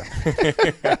ever.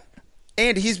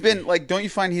 And he's been like, don't you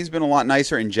find he's been a lot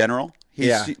nicer in general? He's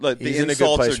in a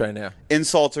good place right now.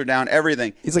 Insults are down,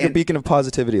 everything. He's like a beacon of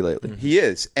positivity lately. He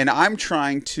is. And I'm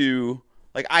trying to,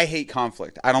 like, I hate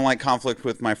conflict. I don't like conflict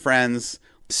with my friends.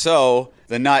 So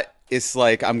the nut is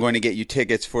like, I'm going to get you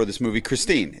tickets for this movie,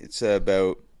 Christine. It's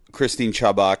about Christine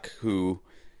Chubbuck, who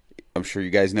I'm sure you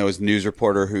guys know is a news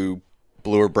reporter who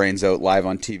blew her brains out live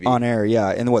on TV. On air,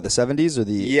 yeah. In what, the 70s or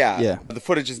the... Yeah. The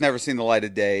footage has never seen the light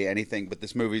of day, anything, but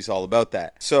this movie's all about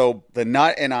that. So the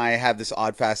Nut and I have this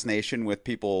odd fascination with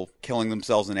people killing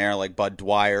themselves in air, like Bud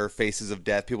Dwyer, Faces of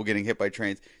Death, people getting hit by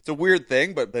trains. It's a weird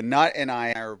thing, but the Nut and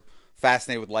I are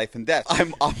fascinated with life and death.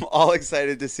 I'm all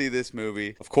excited to see this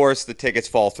movie. Of course, the tickets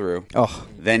fall through. Oh.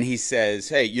 Then he says,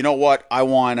 hey, you know what? I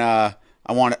want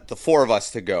the four of us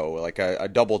to go, like a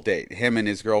double date. Him and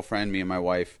his girlfriend, me and my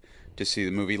wife, to see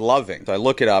the movie Loving. So I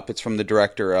look it up. It's from the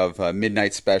director of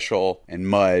Midnight Special and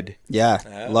Mud.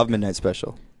 Yeah, love Midnight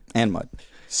Special and Mud.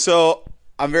 So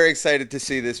I'm very excited to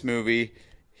see this movie.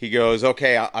 He goes,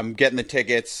 okay, I'm getting the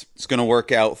tickets. It's going to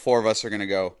work out. Four of us are going to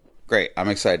go. Great, I'm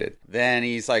excited. Then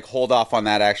he's like, hold off on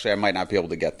that. Actually, I might not be able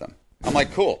to get them. I'm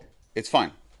like, cool. It's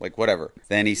fine. Like, whatever.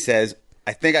 Then he says,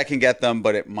 I think I can get them,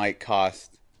 but it might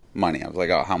cost money. I was like,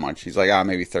 oh, how much? He's like,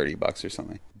 maybe $30 or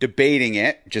something. Debating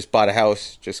it, just bought a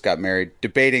house, just got married,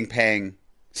 debating paying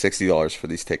 $60 for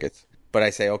these tickets. But I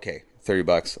say, okay,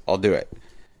 $30, I'll do it.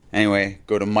 Anyway,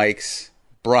 go to Mike's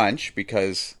brunch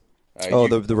because...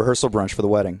 the rehearsal brunch for the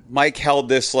wedding. Mike held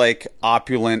this, like,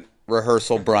 opulent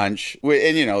rehearsal brunch,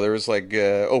 and there was like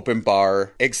open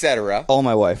bar, etc. All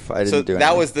my wife. I didn't do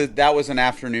anything. That was an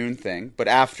afternoon thing. But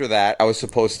after that, I was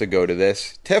supposed to go to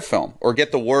this TIFF film, or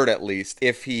get the word at least,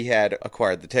 if he had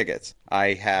acquired the tickets.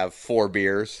 I have 4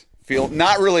 beers.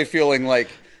 Not really feeling like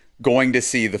going to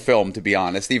see the film, to be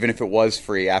honest, even if it was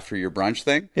free after your brunch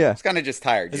thing. Yeah. It's kind of just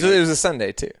tired. It was a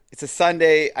Sunday too. It's a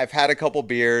Sunday. I've had a couple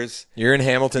beers. You're in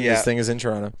Hamilton. Yeah. This thing is in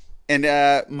Toronto. And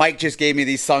Mike just gave me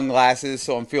these sunglasses,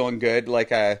 so I'm feeling good. Like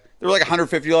they were like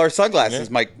 $150 sunglasses.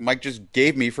 Yeah. Mike just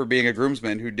gave me for being a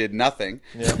groomsman who did nothing.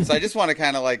 Yeah. So I just want to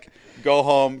kind of like go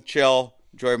home, chill,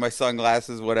 enjoy my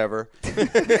sunglasses, whatever.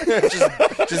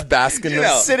 just bask in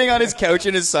them. Sitting on his couch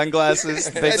in his sunglasses.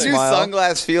 Big that new smile.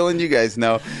 sunglass feeling, you guys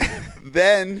know.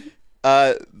 Then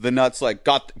the Nuts like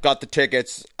got the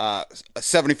tickets,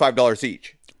 $75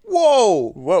 each.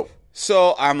 Whoa.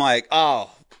 So I'm like,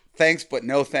 oh. Thanks, but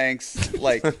no thanks.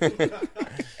 Like,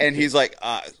 and he's like,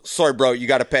 "Sorry, bro, you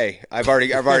got to pay. I've already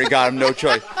got him. No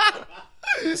choice."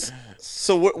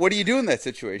 So what do you do in that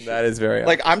situation? That is very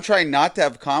like I'm trying not to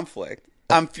have conflict.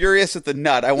 I'm furious at the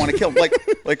Nut. I want to kill him.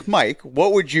 Like Mike,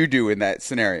 what would you do in that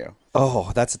scenario?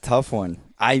 Oh, that's a tough one.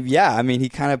 I mean, he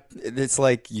kind of. It's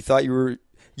like you thought you were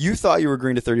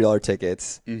agreeing to $30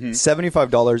 tickets. Mm-hmm.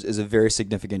 $75 is a very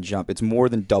significant jump. It's more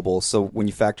than double. So when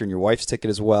you factor in your wife's ticket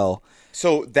as well.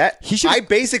 So I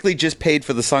basically just paid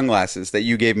for the sunglasses that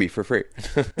you gave me for free.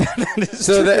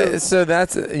 So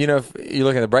that's if you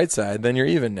look at the bright side, then you're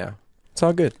even now. It's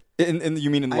all good. You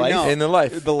mean in life? In the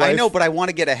life. I know, but I want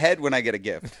to get ahead when I get a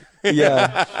gift.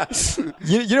 Yeah.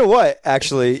 you know what?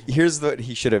 Actually, here's what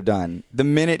he should have done. The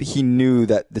minute he knew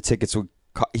that the tickets would,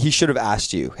 he should have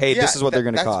asked you, "Hey, this is what they're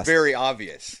going to cost." That's very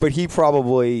obvious. But he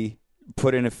probably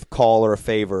put in a call or a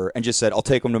favor and just said, "I'll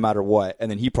take them no matter what."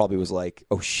 And then he probably was like,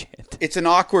 "Oh shit." It's an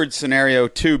awkward scenario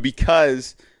too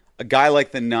because a guy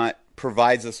like the Nut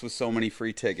provides us with so many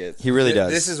free tickets. He really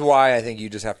does. This is why I think you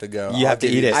just have to go. You have to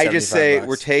eat it. I just say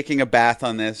we're taking a bath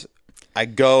on this. I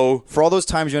go for all those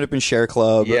times you end up in Share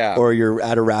Club, yeah, or you're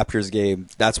at a Raptors game.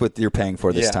 That's what you're paying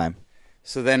for this time.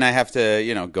 So then I have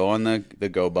to, go on the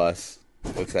Go Bus.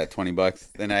 What's that?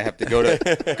 $20. Then I have to go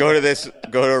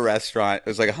to a restaurant. It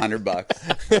was like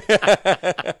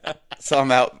 $100. So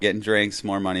I'm out getting drinks,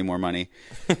 more money.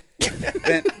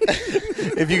 Then,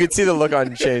 if you could see the look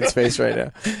on Shane's face right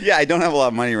now. Yeah, I don't have a lot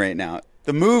of money right now.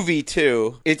 The movie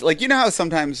too. It's like how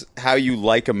sometimes how you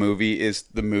like a movie is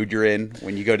the mood you're in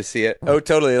when you go to see it. Oh,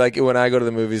 totally. Like when I go to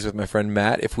the movies with my friend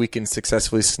Matt, if we can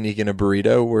successfully sneak in a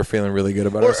burrito, we're feeling really good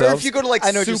about ourselves. Or if you go to like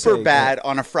Super Bad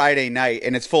on a Friday night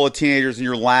and it's full of teenagers and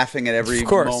you're laughing at every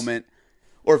moment.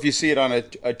 Or if you see it on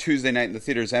a Tuesday night and the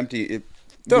theater's empty,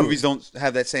 movies don't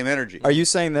have that same energy. Are you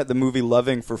saying that the movie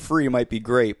Loving for free might be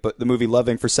great, but the movie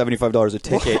Loving for $75 a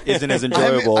ticket isn't as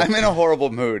enjoyable? I'm in a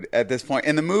horrible mood at this point.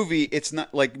 And the movie, it's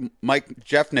not like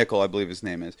Jeff Nichol, I believe his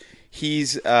name is.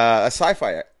 He's a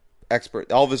sci-fi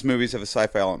expert. All of his movies have a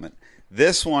sci-fi element.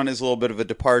 This one is a little bit of a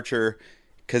departure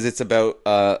because it's about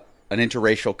an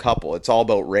interracial couple. It's all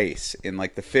about race in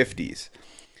like the 50s.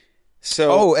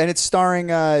 So, and it's starring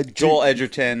Joel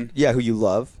Edgerton. Yeah, who you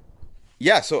love.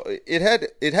 Yeah, so it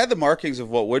had the markings of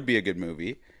what would be a good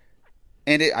movie,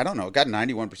 and it got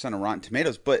 91% of Rotten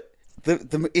Tomatoes. But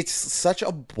it's such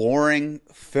a boring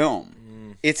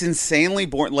film. It's insanely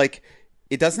boring. Like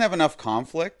it doesn't have enough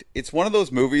conflict. It's one of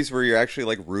those movies where you're actually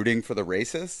like rooting for the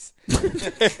racists.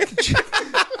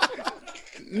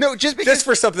 No, just because Just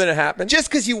for something to happen. just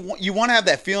because you want to have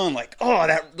that feeling like, oh,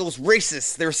 those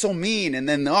racists, they're so mean, and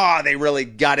then they really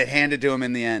got it handed to them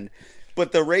in the end.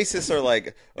 But the racists are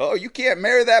like, oh, you can't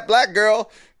marry that black girl,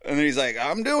 and then he's like,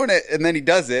 I'm doing it, and then he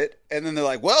does it, and then they're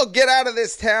like, well, get out of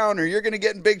this town or you're gonna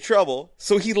get in big trouble.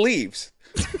 So he leaves.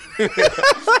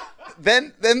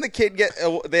 Then the kid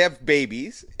they have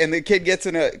babies, and the kid gets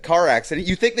in a car accident.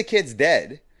 You think the kid's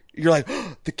dead. You're like,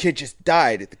 oh, the kid just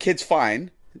died. The kid's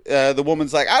fine. The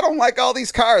woman's like, I don't like all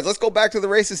these cars. Let's go back to the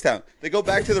racist town. They go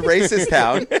back to the racist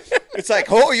town. It's like,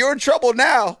 oh, you're in trouble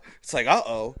now. It's like,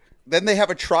 uh-oh. Then they have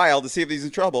a trial to see if he's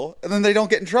in trouble, and then they don't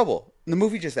get in trouble. And the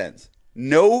movie just ends.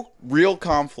 No real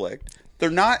conflict. They're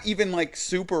not even like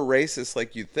super racist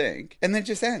like you'd think. And then it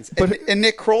just ends. And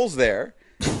Nick Kroll's there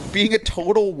being a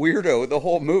total weirdo the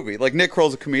whole movie. Like, Nick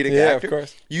Kroll's a comedic actor. Of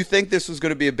course. You think this was going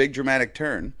to be a big dramatic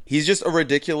turn. He's just a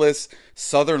ridiculous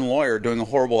Southern lawyer doing a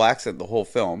horrible accent the whole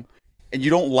film. And you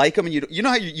don't like him, and you know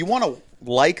how you want to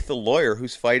like the lawyer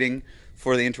who's fighting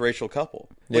for the interracial couple.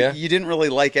 Like, you didn't really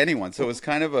like anyone, so it was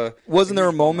kind of a... Wasn't there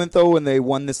a moment, though, when they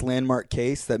won this landmark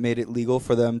case that made it legal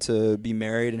for them to be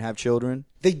married and have children?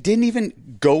 They didn't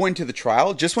even go into the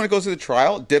trial. Just when it goes to the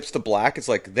trial, it dips to black. It's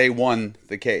like they won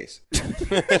the case. and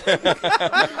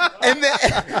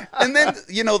then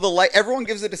you know, everyone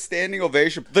gives it a standing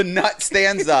ovation. The nut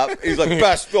stands up. He's like,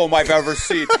 best film I've ever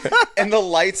seen. And the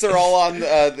lights are all on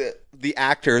the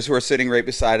actors who are sitting right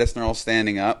beside us, and they're all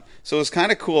standing up. So it was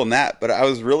kind of cool in that, but I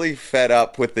was really fed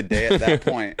up with the day at that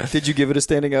point. Did you give it a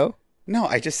standing O? No,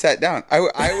 I just sat down. I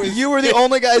was. You were the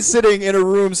only guy sitting in a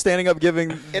room standing up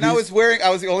giving. And I was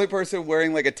the only person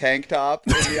wearing like a tank top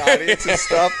in the audience and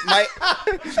stuff.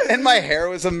 My hair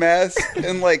was a mess,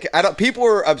 and like people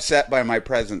were upset by my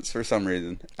presence for some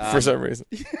reason. For some reason.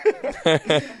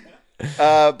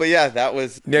 But yeah, that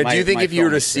was. Now, do you think if you were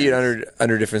to see it experience.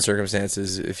 under different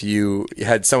circumstances, if you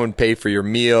had someone pay for your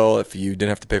meal, if you didn't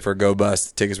have to pay for a go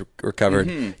bus, tickets were covered,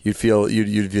 you'd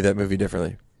view that movie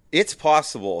differently? It's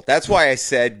possible. That's why I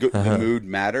said the mood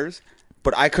matters.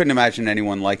 But I couldn't imagine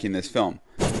anyone liking this film.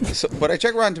 But I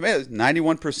checked Rotten Tomatoes,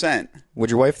 91%.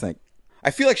 What'd your wife think?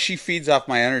 I feel like she feeds off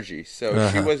my energy, so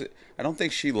she was. I don't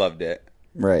think she loved it.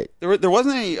 Right. There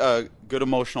wasn't any good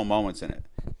emotional moments in it,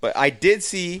 but I did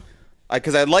see.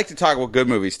 Because I'd like to talk about good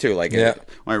movies too. Like, when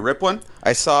I rip one,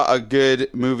 I saw a good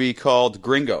movie called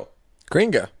Gringo.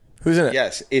 Gringo? Who's in it?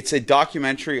 Yes, it's a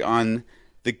documentary on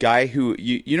the guy who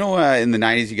you know in the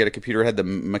 90s you get a computer had the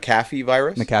McAfee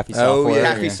virus. McAfee software.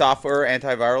 McAfee software,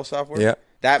 antiviral software. Yeah.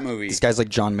 That movie. This guy's like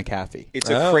John McAfee. It's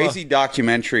a crazy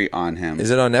documentary on him. Is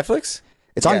it on Netflix?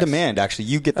 It's on Yes. demand, actually.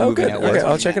 You get the Oh, movie good. network. Okay,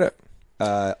 I'll check it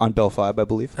out. On Bell 5, I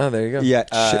believe. Oh, there you go. Yeah.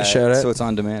 Shout out. So it's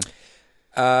on demand.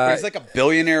 He's like a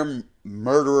billionaire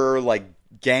murderer, like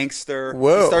gangster.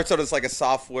 Whoa. He starts out as like a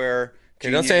software.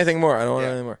 Okay, don't say anything more. I don't want to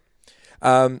know anything more.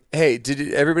 Hey,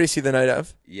 did everybody see The Night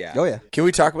Of? Yeah. Oh, yeah. Can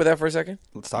we talk about that for a second?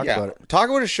 Let's talk Yeah. about it. Talk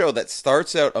about a show that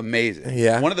starts out amazing.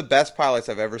 Yeah. One of the best pilots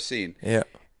I've ever seen. Yeah.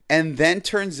 And then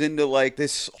turns into like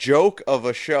this joke of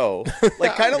a show.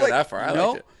 Like kind of go like that far. I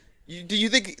no. liked it. Do you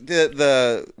think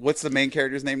the what's the main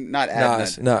character's name? Not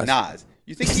Adnan. Nas.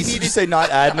 You think he Did you needed say not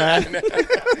Adnan?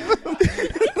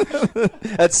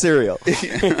 That's cereal.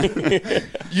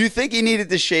 You think he needed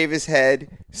to shave his head,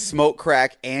 smoke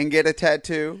crack, and get a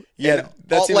tattoo? Yeah, And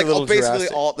that all, seemed like a little basically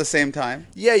drastic. all at the same time.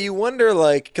 Yeah, you wonder,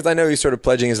 like, because I know he's sort of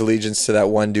pledging his allegiance to that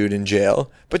one dude in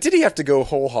jail, but did he have to go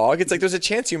whole hog? It's like there's a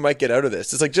chance you might get out of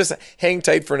this. It's like just hang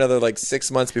tight for another like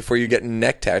 6 months before you get a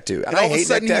neck tattoo. And I all of a hate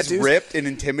sudden neck he's tattoos. ripped and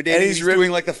intimidating. And he's he's ripped-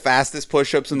 doing like the fastest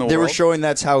push-ups in the They were world. showing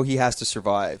that's how he has to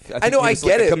survive. I know, he I was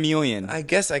get like it. a chameleon. I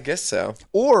guess so.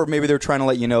 Or maybe they're trying to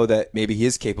let you know that maybe he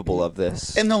is capable of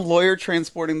this. And the lawyer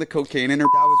transporting the cocaine in her.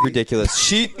 that was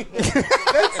ridiculous.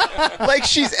 Like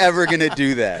she's ever gonna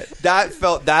do that.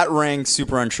 That rang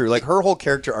super untrue. Like her whole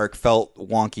character arc felt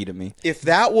wonky to me. If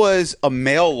that was a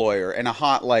male lawyer and a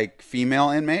hot like female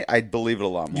inmate, I'd believe it a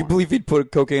lot more. You believe he'd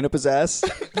put cocaine up his ass?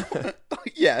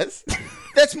 Yes,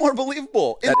 that's more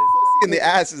believable. In the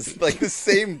ass is like the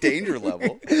same danger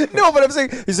level. No, but I'm saying,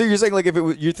 so you're saying like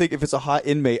you think if it's a hot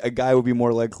inmate, a guy would be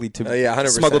more likely to 100%.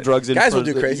 smuggle drugs in. Guys for will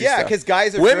do the- crazy Yeah, stuff. because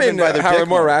guys are Women driven by their are dick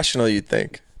more rational, you'd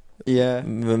think, Yeah.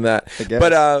 than that. I guess.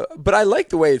 But I like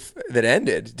the way that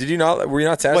ended. Did you not? Were you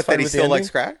not satisfied What, that he with still the likes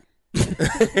ending? crack?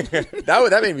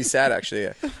 That made me sad, actually.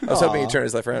 Yeah. I was hoping he'd turn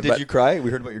his life around. Did but you cry?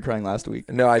 We heard about your crying last week.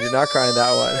 No, I did not cry in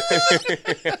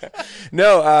that one.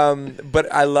 No,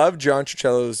 but I love John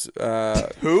Turturro's.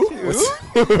 Who?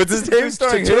 What's his name?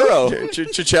 starring Turturro.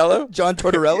 Turturro. John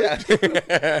Tortorelli?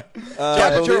 John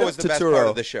Turturro was the best part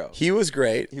of the show. He was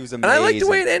great. He was And I like the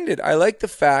way it amazing. ended. I like the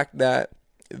fact that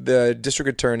the district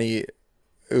attorney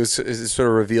it was sort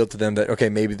of revealed to them that, okay,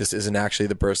 maybe this isn't actually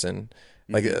the person,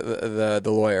 like the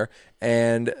lawyer,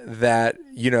 and that,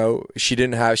 you know, she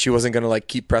wasn't going to like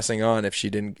keep pressing on if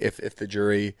the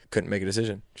jury couldn't make a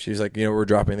decision. She's like, you know, we're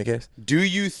dropping the case. Do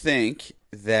you think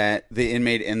that the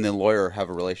inmate and the lawyer have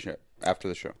a relationship after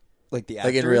the show? Like the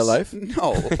Like in real life?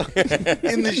 No,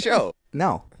 in the show.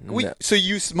 No. So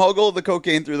you smuggle the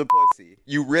cocaine through the pussy,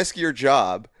 you risk your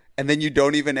job, and then you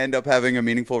don't even end up having a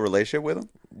meaningful relationship with him?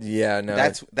 Yeah, no.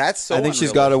 That's so I think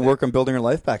she's got to unrealistic. work on building her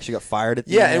life back. She got fired at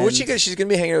the Yeah, end. and she's gonna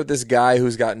be hanging out with this guy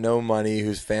who's got no money,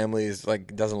 whose family is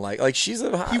like doesn't like she's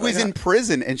a. He was in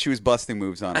prison and she was busting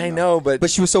moves on him. I though. know, but But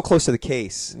she was so close to the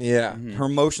case. yeah, Her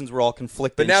emotions were all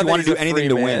conflicted. but now she that wanted to he's do a anything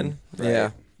free to man, win.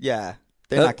 Yeah, Yeah.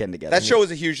 They're not getting together. That show was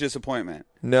a huge disappointment.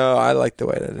 no, I like the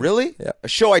way that. Really? Yeah. A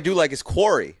show I do like is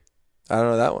Quarry. I don't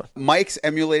know that one. Mike's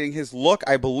emulating his look,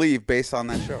 I believe, based on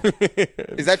that show.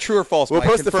 Is that true or false? We'll Mike?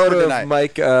 post the Confirm or photo deny.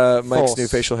 of Mike's False. new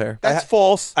facial hair. That's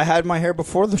false. I had my hair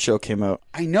before the show came out.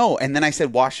 I know. And then I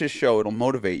said, watch this show. It'll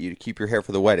motivate you to keep your hair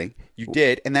for the wedding. You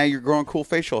did. And now you're growing cool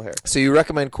facial hair. So you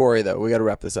recommend Corey though? We got to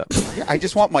wrap this up. I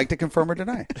just want Mike to confirm or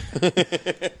deny.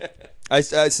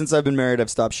 Since I've been married, I've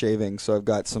stopped shaving, so I've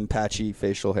got some patchy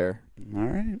facial hair. All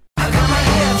right.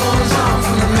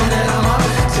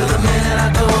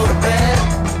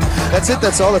 That's it.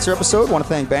 That's all. That's our episode. Want to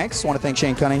thank Banks. Want to thank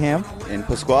Shane Cunningham. And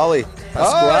Pasquale.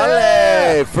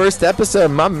 Pasquale, first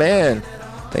episode, my man.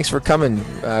 Thanks for coming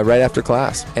right after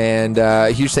class. And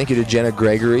a huge thank you to Jenna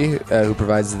Gregory, who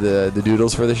provides the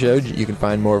doodles for the show. You can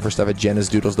find more of her stuff at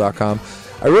jennasdoodles.com.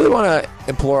 I really want to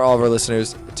implore all of our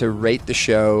listeners to rate the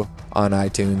show on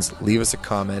iTunes. Leave us a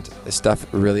comment. This stuff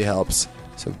really helps.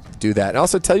 So do that. And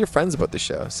also tell your friends about the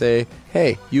show. Say,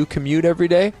 hey, you commute every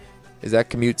day? Does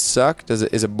that commute suck? Is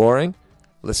it boring?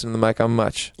 Listen to the Mike on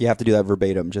Much. You have to do that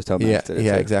verbatim, just how Max did it.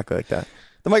 Yeah, too. exactly like that.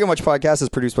 The Mike on Much podcast is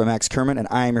produced by Max Kerman, and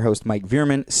I am your host, Mike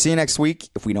Vierman. See you next week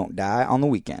if we don't die on the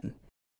weekend.